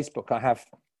on Facebook. I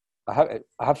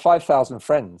have 5,000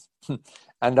 friends,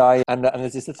 and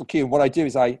there's this little queue. And what I do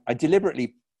is I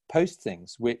deliberately post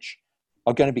things which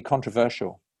are going to be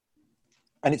controversial,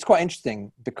 and it's quite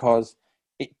interesting because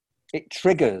it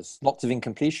triggers lots of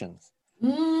incompletions.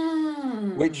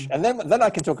 Which, and then I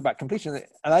can talk about completion.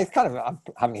 And I'm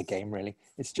having a game really.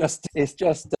 It's just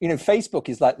Facebook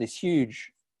is like this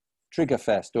huge trigger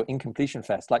fest or incompletion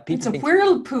fest. Like people, it's a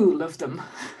whirlpool of them.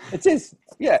 It is,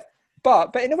 yeah.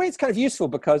 But in a way, it's kind of useful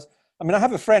because I mean, I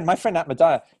have my friend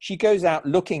Atmadaya. She goes out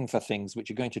looking for things which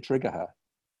are going to trigger her,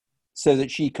 so that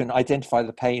she can identify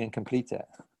the pain and complete it.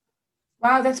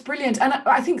 Wow, that's brilliant. And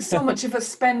I think so much of us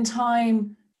spend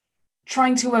time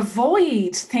trying to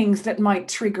avoid things that might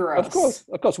trigger us. Of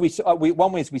course. We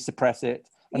one way is we suppress it.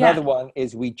 Another one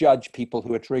is we judge people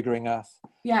who are triggering us.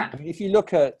 Yeah. I mean, if you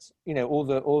look at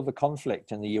all the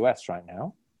conflict in the US right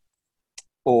now,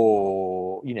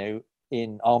 or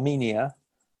in Armenia,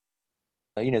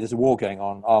 there's a war going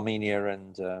on, Armenia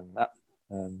and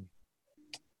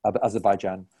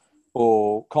Azerbaijan,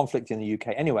 or conflict in the UK.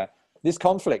 Anyway, this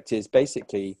conflict is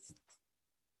basically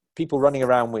people running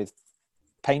around with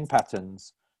pain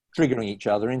patterns, triggering each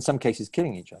other, in some cases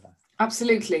killing each other.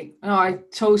 Absolutely. No, I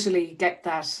totally get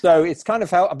that. So it's kind of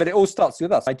but it all starts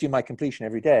with us. I do my completion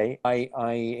every day.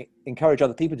 I encourage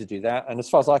other people to do that. And as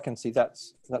far as I can see,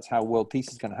 that's how world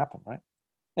peace is going to happen, right?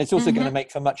 And it's also going to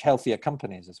make for much healthier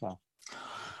companies as well.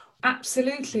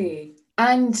 Absolutely.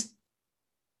 And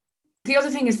the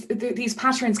other thing is these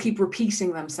patterns keep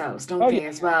repeating themselves, don't they,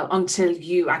 as well, until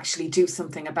you actually do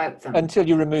something about them. Until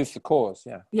you remove the cause,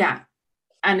 yeah. Yeah.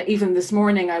 And even this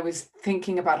morning, I was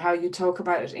thinking about how you talk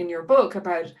about it in your book,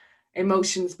 about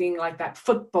emotions being like that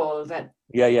football that,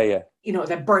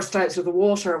 that bursts out of the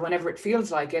water whenever it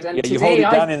feels like it. And today, you hold it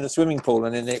down in the swimming pool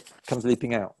and then it comes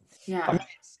leaping out. Yeah. I mean,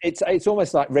 it's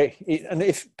almost like, and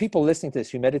if people listening to this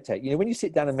who meditate, when you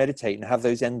sit down and meditate and have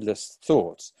those endless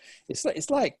thoughts, it's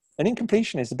like an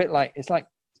incompletion is a bit like, it's like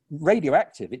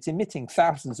radioactive. It's emitting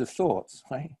thousands of thoughts,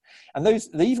 right? And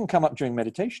they even come up during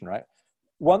meditation, right?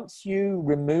 Once you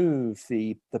remove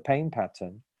the pain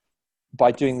pattern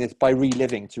by doing this, by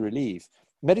reliving to relieve,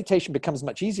 meditation becomes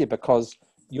much easier because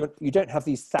you don't have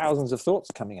these thousands of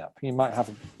thoughts coming up. You might have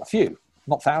a few,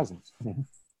 not thousands. And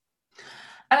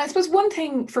I suppose one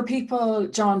thing for people,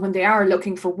 John, when they are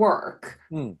looking for work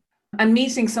and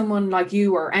meeting someone like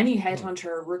you or any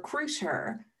headhunter,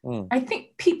 recruiter, I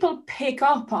think people pick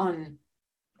up on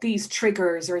these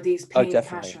triggers or these pain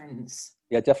patterns.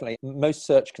 Yeah, definitely. Most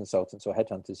search consultants or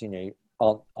headhunters,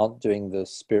 aren't doing the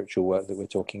spiritual work that we're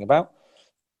talking about,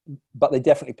 but they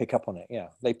definitely pick up on it. Yeah,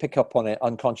 they pick up on it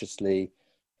unconsciously.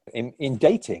 In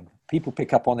dating, people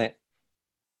pick up on it.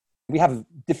 We have a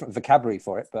different vocabulary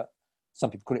for it, but some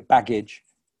people call it baggage.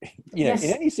 Yes.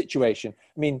 In any situation.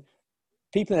 I mean,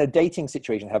 people in a dating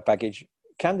situation have baggage.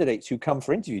 Candidates who come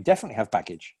for interview definitely have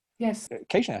baggage. Yes.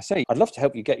 Occasionally I say, I'd love to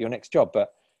help you get your next job,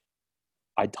 but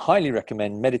I'd highly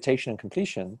recommend meditation and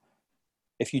completion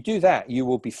if you do that, you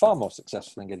will be far more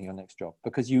successful in getting your next job,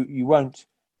 because you won't.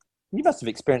 You must have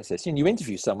experienced this. You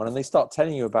interview someone and they start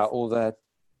telling you about all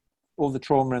the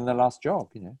trauma in their last job,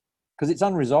 because it's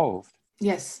unresolved.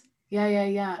 Yes.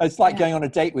 Yeah. It's like going on a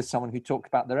date with someone who talked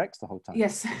about their ex the whole time.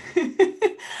 Yes.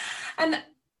 And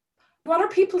what are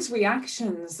people's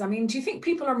reactions? I mean, do you think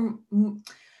people are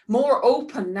more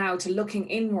open now to looking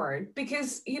inward?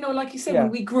 Because, like you said,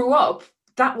 when we grew up,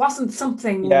 that wasn't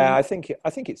something. Yeah, I think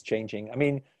it's changing. I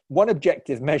mean, one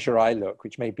objective measure I look,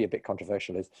 which may be a bit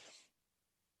controversial, is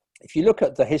if you look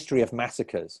at the history of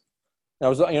massacres. I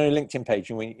was on your LinkedIn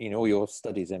page, and all your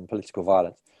studies in political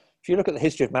violence. If you look at the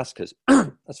history of massacres,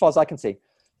 as far as I can see,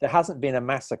 there hasn't been a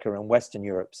massacre in Western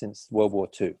Europe since World War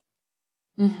II.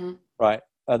 Mm-hmm. Right.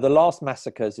 The last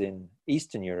massacres in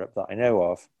Eastern Europe that I know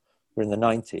of were in the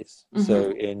 90s. Mm-hmm. So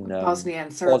in Bosnia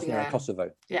and Serbia. Bosnia and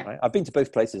Kosovo. Yeah. Right? I've been to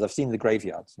both places. I've seen the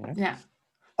graveyards. Yeah.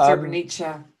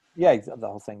 Srebrenica. Yeah, the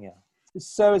whole thing, yeah.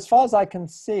 So as far as I can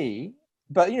see,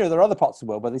 but, there are other parts of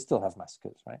the world where they still have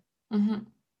massacres, right? Mm-hmm.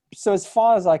 So as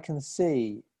far as I can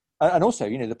see, and also,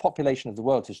 the population of the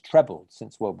world has trebled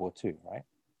since World War II, right?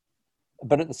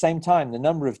 But at the same time, the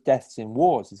number of deaths in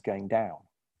wars is going down,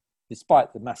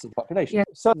 despite the massive population. Yeah.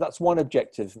 So that's one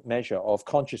objective measure of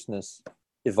consciousness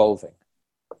evolving.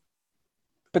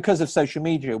 Because of social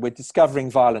media, we're discovering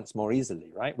violence more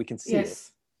easily, right? We can see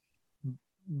it.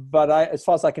 But as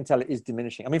far as I can tell, it is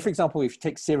diminishing. I mean, for example, if you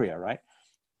take Syria, right?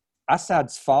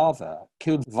 Assad's father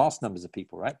killed vast numbers of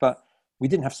people, right? But we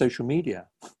didn't have social media.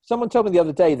 Someone told me the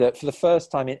other day that for the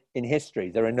first time in history,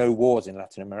 there are no wars in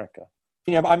Latin America.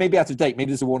 I may be out of date.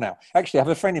 Maybe there's a war now. Actually, I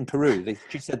have a friend in Peru.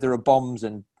 She said there are bombs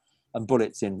and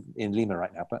bullets in Lima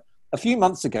right now. But a few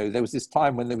months ago, there was this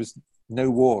time when there was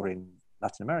no war in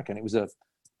Latin America, and it was a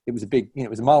big, it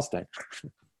was a milestone.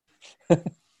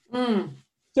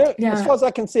 So as far as I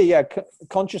can see,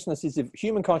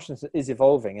 human consciousness is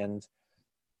evolving, and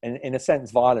in a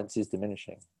sense, violence is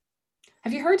diminishing.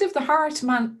 Have you heard of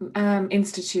the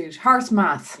Institute,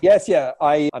 HeartMath? Yes, yeah.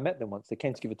 I met them once. They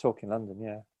came to give a talk in London,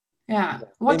 yeah. Yeah.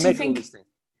 What do you think?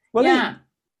 Well, yeah.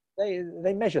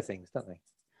 They measure things, don't they?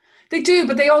 They do,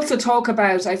 but they also talk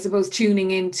about, I suppose, tuning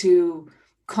into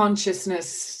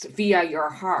consciousness via your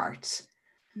heart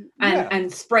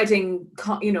and spreading,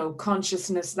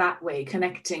 consciousness that way,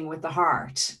 connecting with the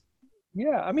heart.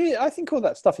 Yeah, I mean, I think all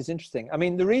that stuff is interesting. I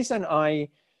mean, the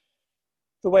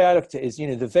way I looked at it is,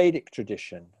 the Vedic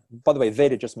tradition. By the way,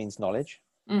 Veda just means knowledge.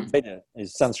 Veda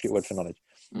is Sanskrit word for knowledge.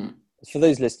 For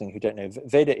those listening who don't know,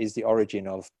 Veda is the origin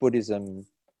of Buddhism,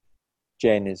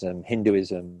 Jainism,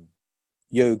 Hinduism,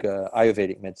 yoga,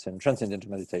 Ayurvedic medicine,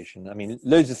 transcendental meditation. I mean,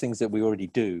 loads of things that we already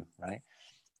do, right?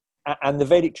 And the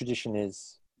Vedic tradition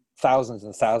is thousands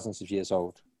and thousands of years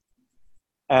old.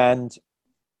 And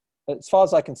as far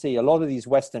as I can see, a lot of these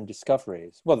Western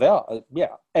discoveries, well, they are,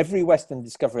 every Western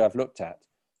discovery I've looked at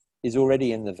is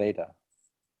already in the Veda.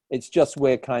 It's just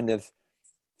we're kind of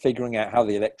figuring out how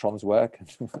the electrons work,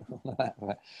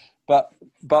 but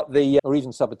or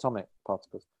even subatomic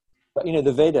particles. But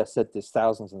the Veda said this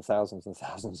thousands and thousands and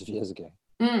thousands of years ago.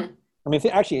 I mean,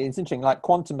 actually, it's interesting. Like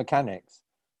quantum mechanics,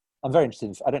 I'm very interested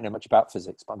in. I don't know much about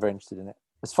physics, but I'm very interested in it.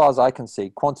 As far as I can see,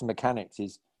 quantum mechanics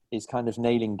is kind of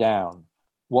nailing down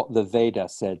what the Veda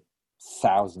said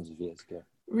thousands of years ago.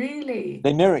 Really?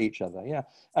 They mirror each other, yeah.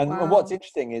 And what's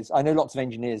interesting is, I know lots of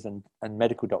engineers and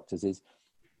medical doctors, is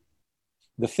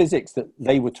the physics that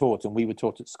they were taught and we were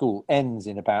taught at school ends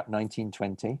in about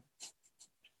 1920.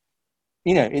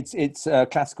 It's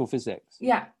classical physics.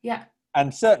 Yeah.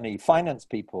 And certainly finance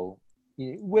people,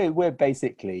 we're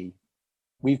basically,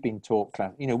 we've been taught,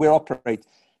 we're operating,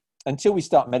 until we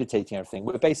start meditating everything,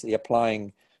 we're basically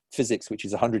applying physics, which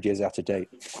is 100 years out of date.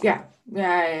 Yeah.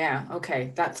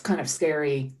 Okay, that's kind of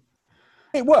scary.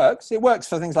 It works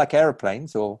for things like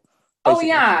airplanes or.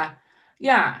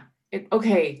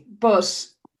 Okay, but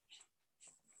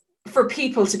for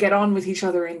people to get on with each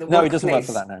other in the workplace. No, it doesn't work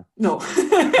for that now. No.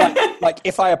 like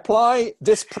if I apply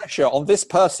this pressure on this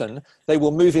person, they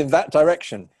will move in that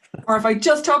direction. Or if I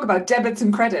just talk about debits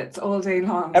and credits all day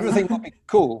long. Everything will be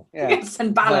cool. Yeah. Yes,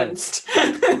 and balanced.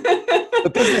 No.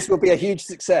 The business will be a huge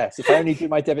success if I only do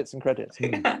my debits and credits.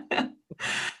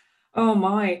 Oh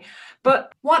my.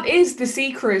 But what is the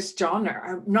secret, John?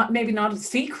 Or maybe not a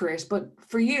secret, but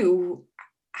for you,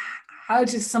 how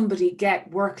does somebody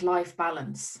get work-life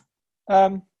balance?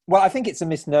 Well, I think it's a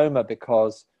misnomer,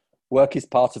 because work is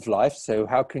part of life. So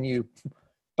how can you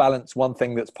balance one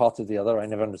thing that's part of the other? I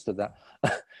never understood that.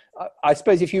 I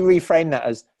suppose if you reframe that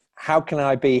as, how can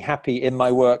I be happy in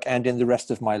my work and in the rest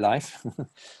of my life?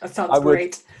 That sounds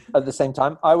great. At the same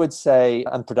time, I would say,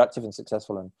 I'm productive and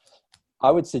successful. And I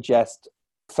would suggest,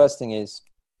 first thing is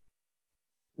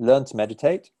learn to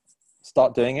meditate,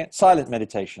 start doing it. Silent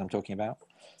meditation, I'm talking about.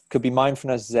 Could be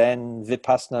mindfulness, Zen,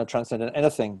 Vipassana, Transcendental,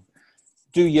 anything.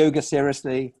 Do yoga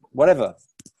seriously, whatever.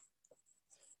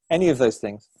 Any of those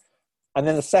things. And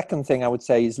then the second thing I would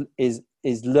say is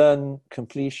learn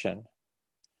completion.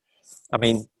 I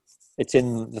mean, it's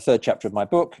in the third chapter of my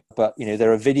book, but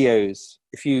there are videos.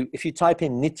 If you type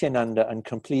in Nityananda and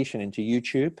completion into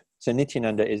YouTube, so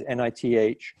Nityananda is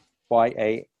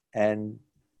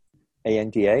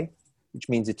Nithyanaanda, which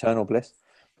means eternal bliss.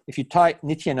 If you type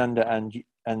Nityananda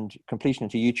and completion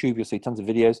into YouTube, you'll see tons of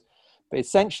videos. But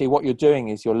essentially what you're doing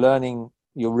is you're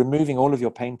removing all of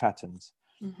your pain patterns.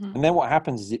 Mm-hmm. And then what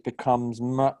happens is it becomes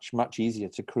much, much easier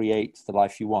to create the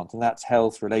life you want. And that's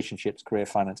health, relationships, career,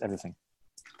 finance, everything.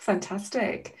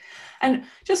 Fantastic. And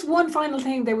just one final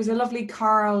thing, there was a lovely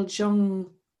Carl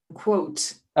Jung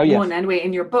quote, one anyway,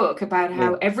 in your book about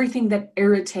how everything that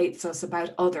irritates us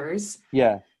about others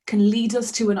can lead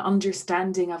us to an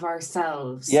understanding of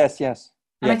ourselves. Yes.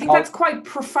 And I think that's quite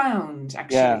profound,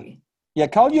 actually. Yeah,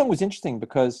 Carl Jung was interesting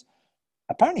because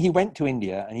apparently he went to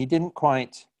India and he didn't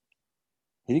quite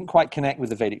connect with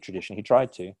the Vedic tradition. He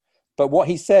tried to. But what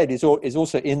he said is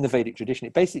also in the Vedic tradition.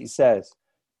 It basically says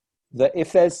that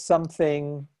if there's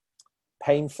something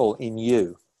painful in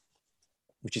you,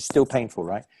 which is still painful,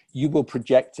 right? You will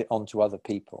project it onto other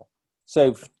people.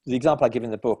 So the example I give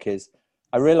in the book is,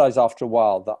 I realized after a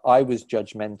while that I was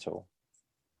judgmental.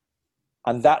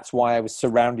 And that's why I was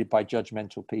surrounded by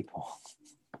judgmental people.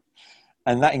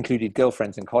 And that included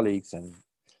girlfriends and colleagues.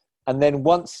 And then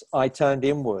once I turned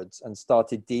inwards and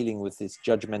started dealing with this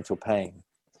judgmental pain,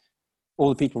 all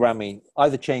the people around me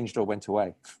either changed or went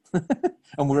away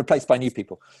and were replaced by new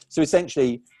people. So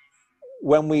essentially,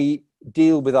 when we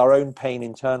deal with our own pain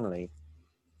internally,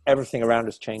 everything around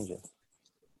us changes.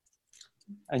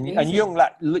 And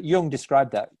Jung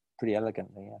described that pretty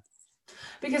elegantly. Yeah.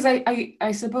 Because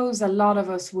I suppose a lot of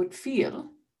us would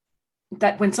feel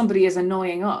that when somebody is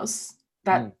annoying us,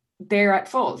 that they're at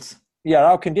fault. Yeah,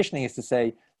 our conditioning is to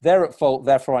say, they're at fault,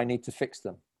 therefore I need to fix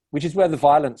them, which is where the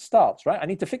violence starts, right? I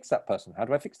need to fix that person. How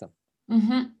do I fix them?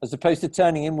 Mm-hmm. As opposed to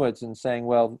turning inwards and saying,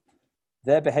 well,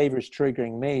 their behavior is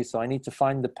triggering me, so I need to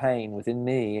find the pain within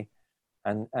me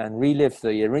and relive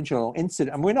the original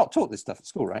incident. And we're not taught this stuff at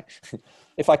school, right?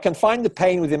 If I can find the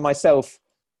pain within myself,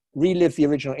 relive the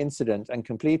original incident and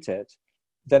complete it,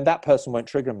 then that person won't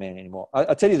trigger me anymore.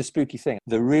 I'll tell you the spooky thing.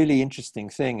 The really interesting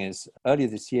thing is, earlier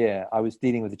this year, I was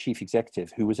dealing with a chief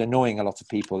executive who was annoying a lot of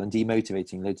people and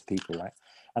demotivating loads of people, right?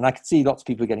 And I could see lots of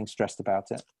people getting stressed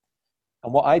about it.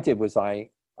 And what I did was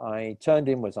I turned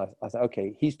inwards. I thought,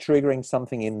 okay, he's triggering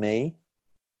something in me.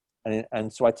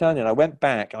 And so I turned in, I went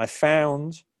back and I'm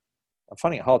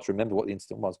finding it hard to remember what the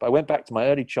incident was, but I went back to my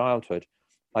early childhood.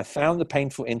 I found the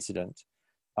painful incident.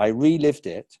 I relived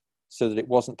it so that it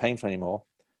wasn't painful anymore.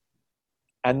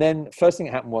 And then first thing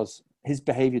that happened was his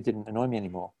behavior didn't annoy me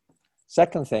anymore.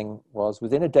 Second thing was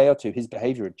within a day or two, his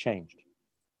behavior had changed.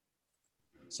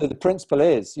 So the principle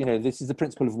is, this is the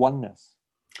principle of oneness.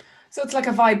 So it's like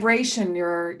a vibration.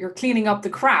 You're cleaning up the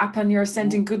crap and you're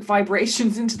sending good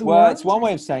vibrations into the world. Well, it's one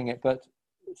way of saying it, but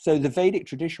so the Vedic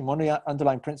tradition, one of the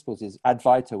underlying principles is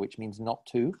Advaita, which means not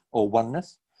two, or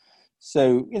oneness.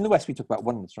 So in the West, we talk about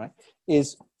oneness, right?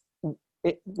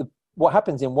 What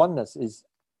happens in oneness is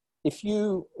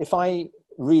if I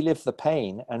relive the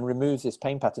pain and remove this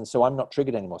pain pattern, so I'm not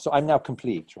triggered anymore. So I'm now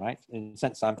complete, right? In a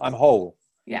sense, I'm whole.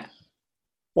 Yeah.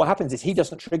 What happens is he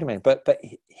doesn't trigger me, but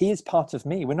he is part of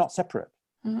me. We're not separate.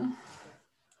 Mm-hmm.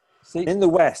 See, in the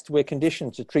West, we're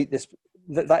conditioned to treat this,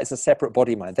 that is a separate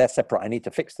body mind. They're separate. I need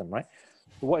to fix them, right?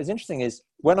 But what is interesting is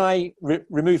when I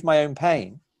remove my own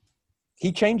pain,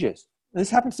 he changes. And this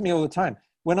happens to me all the time.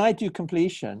 When I do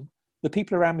completion, the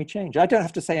people around me change. I don't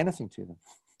have to say anything to them.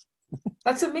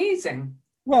 That's amazing.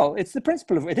 Well, it's the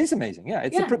principle of, it is amazing. Yeah.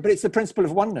 But it's the principle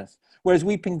of oneness. Whereas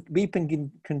we've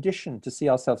been conditioned to see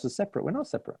ourselves as separate. We're not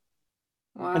separate.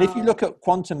 Wow. And if you look at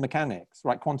quantum mechanics,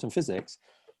 right, quantum physics,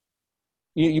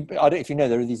 I don't know if you know,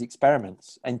 there are these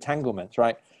experiments, entanglements,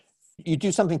 right? You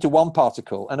do something to one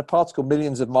particle and a particle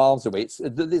millions of miles away.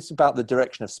 It's about the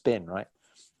direction of spin, right?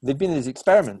 There've been these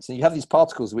experiments and you have these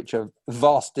particles which are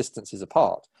vast distances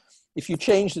apart. If you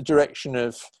change the direction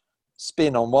of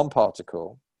spin on one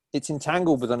particle, it's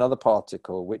entangled with another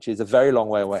particle, which is a very long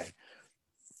way away.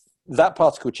 That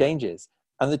particle changes,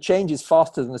 and the change is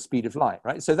faster than the speed of light,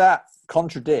 right? So that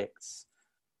contradicts,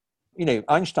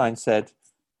 Einstein said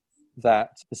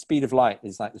that the speed of light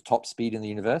is like the top speed in the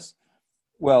universe.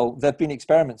 Well, there have been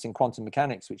experiments in quantum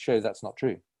mechanics which show that's not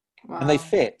true. Wow. And they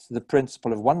fit the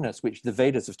principle of oneness, which the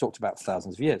Vedas have talked about for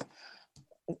thousands of years.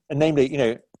 And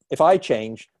namely, if I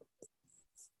change,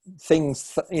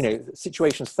 things,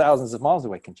 situations thousands of miles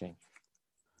away can change.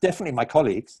 Definitely my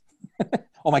colleagues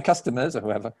or my customers or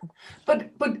whoever.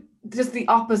 But does the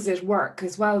opposite work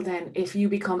as well then, if you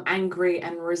become angry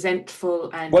and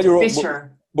resentful and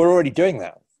bitter? We're already doing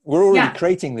that. We're already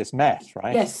creating this mess,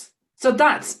 right? Yes. So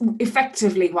that's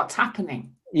effectively what's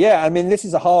happening. Yeah, I mean, this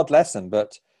is a hard lesson,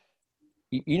 but,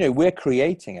 we're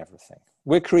creating everything.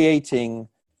 We're creating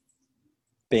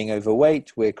being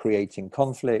overweight. We're creating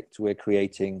conflict. We're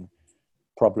creating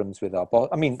problems with our body.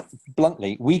 I mean,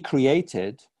 bluntly, we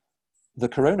created the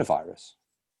coronavirus.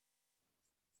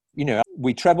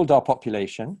 We trebled our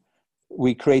population.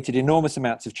 We created enormous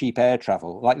amounts of cheap air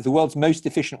travel, like the world's most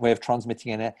efficient way of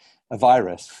transmitting a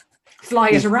virus. Fly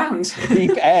it around.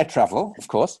 Cheap air travel, of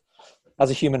course, as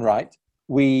a human right.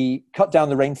 We cut down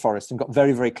the rainforest and got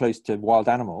very, very close to wild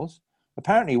animals.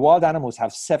 Apparently, wild animals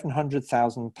have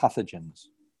 700,000 pathogens.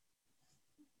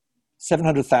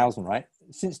 700,000, right?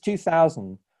 Since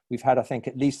 2000, we've had, I think,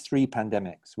 at least 3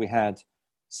 pandemics. We had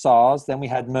SARS, then we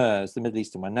had MERS, the Middle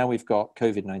Eastern one. Now we've got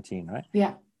COVID-19, right?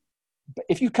 Yeah. But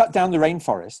if you cut down the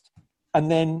rainforest and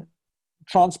then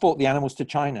transport the animals to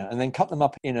China and then cut them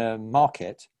up in a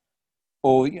market,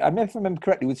 or I remember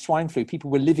correctly, with swine flu, people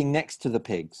were living next to the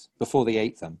pigs before they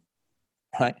ate them,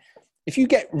 right? If you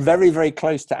get very, very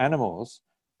close to animals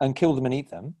and kill them and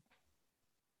eat them,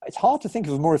 it's hard to think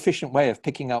of a more efficient way of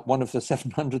picking up one of the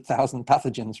 700,000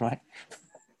 pathogens, right?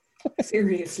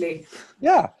 Seriously.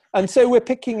 Yeah. And so we're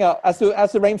picking up, as the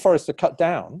rainforests are cut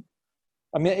down,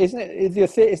 I mean, isn't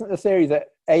the theory that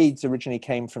AIDS originally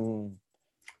came from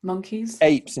monkeys,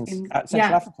 apes in Central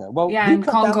Africa? Well, who in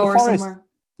Congo or somewhere.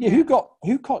 Yeah, who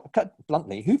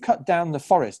cut down the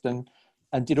forest and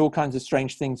did all kinds of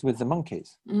strange things with the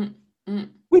monkeys?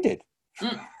 We did.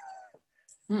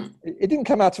 It didn't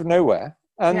come out of nowhere.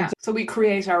 And so we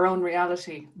create our own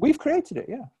reality. We've created it,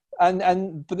 yeah.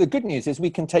 But the good news is we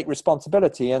can take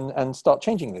responsibility and start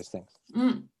changing those things.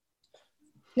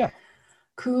 Yeah.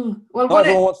 Cool. Well, not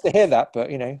everyone wants to hear that,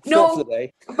 but thought for the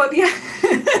day. But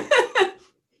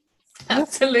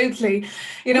absolutely.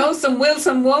 Some will,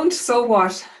 some won't. So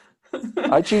what?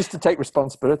 I choose to take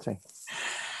responsibility.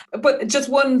 But just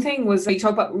one thing was, you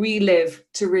talk about relive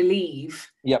to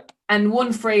relieve. Yep. And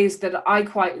one phrase that I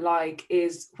quite like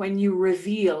is, when you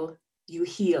reveal, you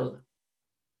heal.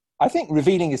 I think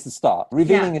revealing is the start.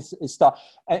 Revealing is start.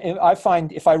 I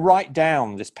find if I write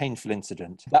down this painful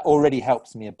incident, that already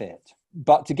helps me a bit.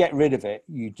 But to get rid of it,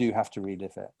 you do have to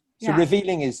relive it. So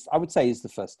revealing I would say, is the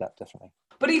first step, definitely.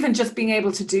 But even just being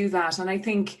able to do that, and I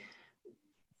think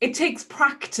it takes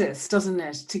practice, doesn't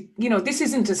it? This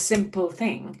isn't a simple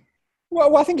thing.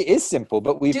 Well, I think it is simple,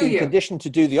 but we've been conditioned to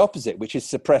do the opposite, which is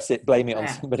suppress it, blame it on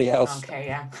somebody else. Okay,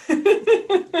 yeah.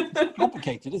 It's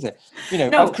complicated, is it? No.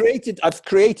 I've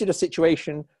created a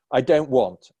situation I don't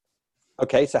want.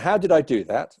 Okay, so how did I do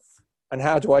that? And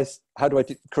how do I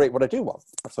create what I do want?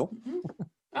 That's all.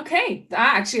 Okay,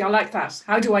 actually, I like that.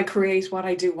 How do I create what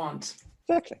I do want?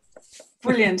 Exactly.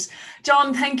 Brilliant.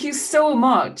 John, thank you so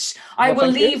much. I will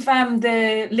leave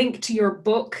the link to your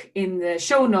book in the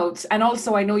show notes. And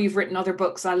also, I know you've written other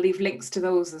books. I'll leave links to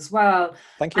those as well.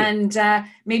 Thank you. And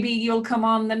maybe you'll come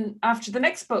on then after the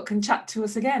next book and chat to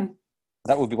us again.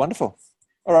 That would be wonderful.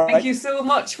 All right. Thank you so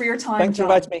much for your time, Thanks John.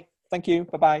 for inviting me. Thank you.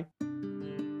 Bye-bye.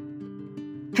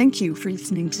 Thank you for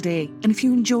listening today. And if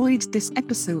you enjoyed this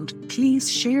episode,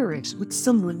 please share it with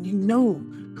someone you know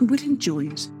who would enjoy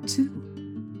it too.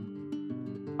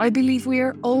 I believe we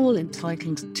are all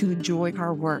entitled to enjoy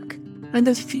our work, and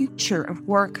the future of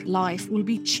work life will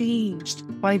be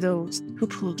changed by those who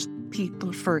put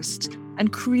people first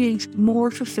and create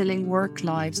more fulfilling work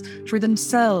lives for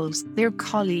themselves, their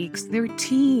colleagues, their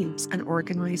teams and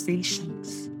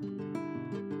organisations.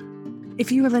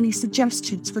 If you have any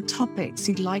suggestions for topics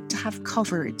you'd like to have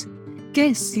covered,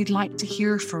 guests you'd like to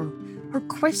hear from, or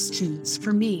questions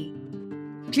for me,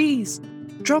 please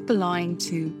drop a line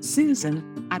to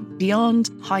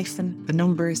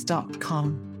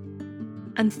Susan@beyond-thenumbers.com.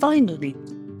 And finally,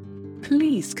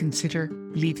 please consider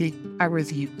leaving a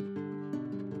review.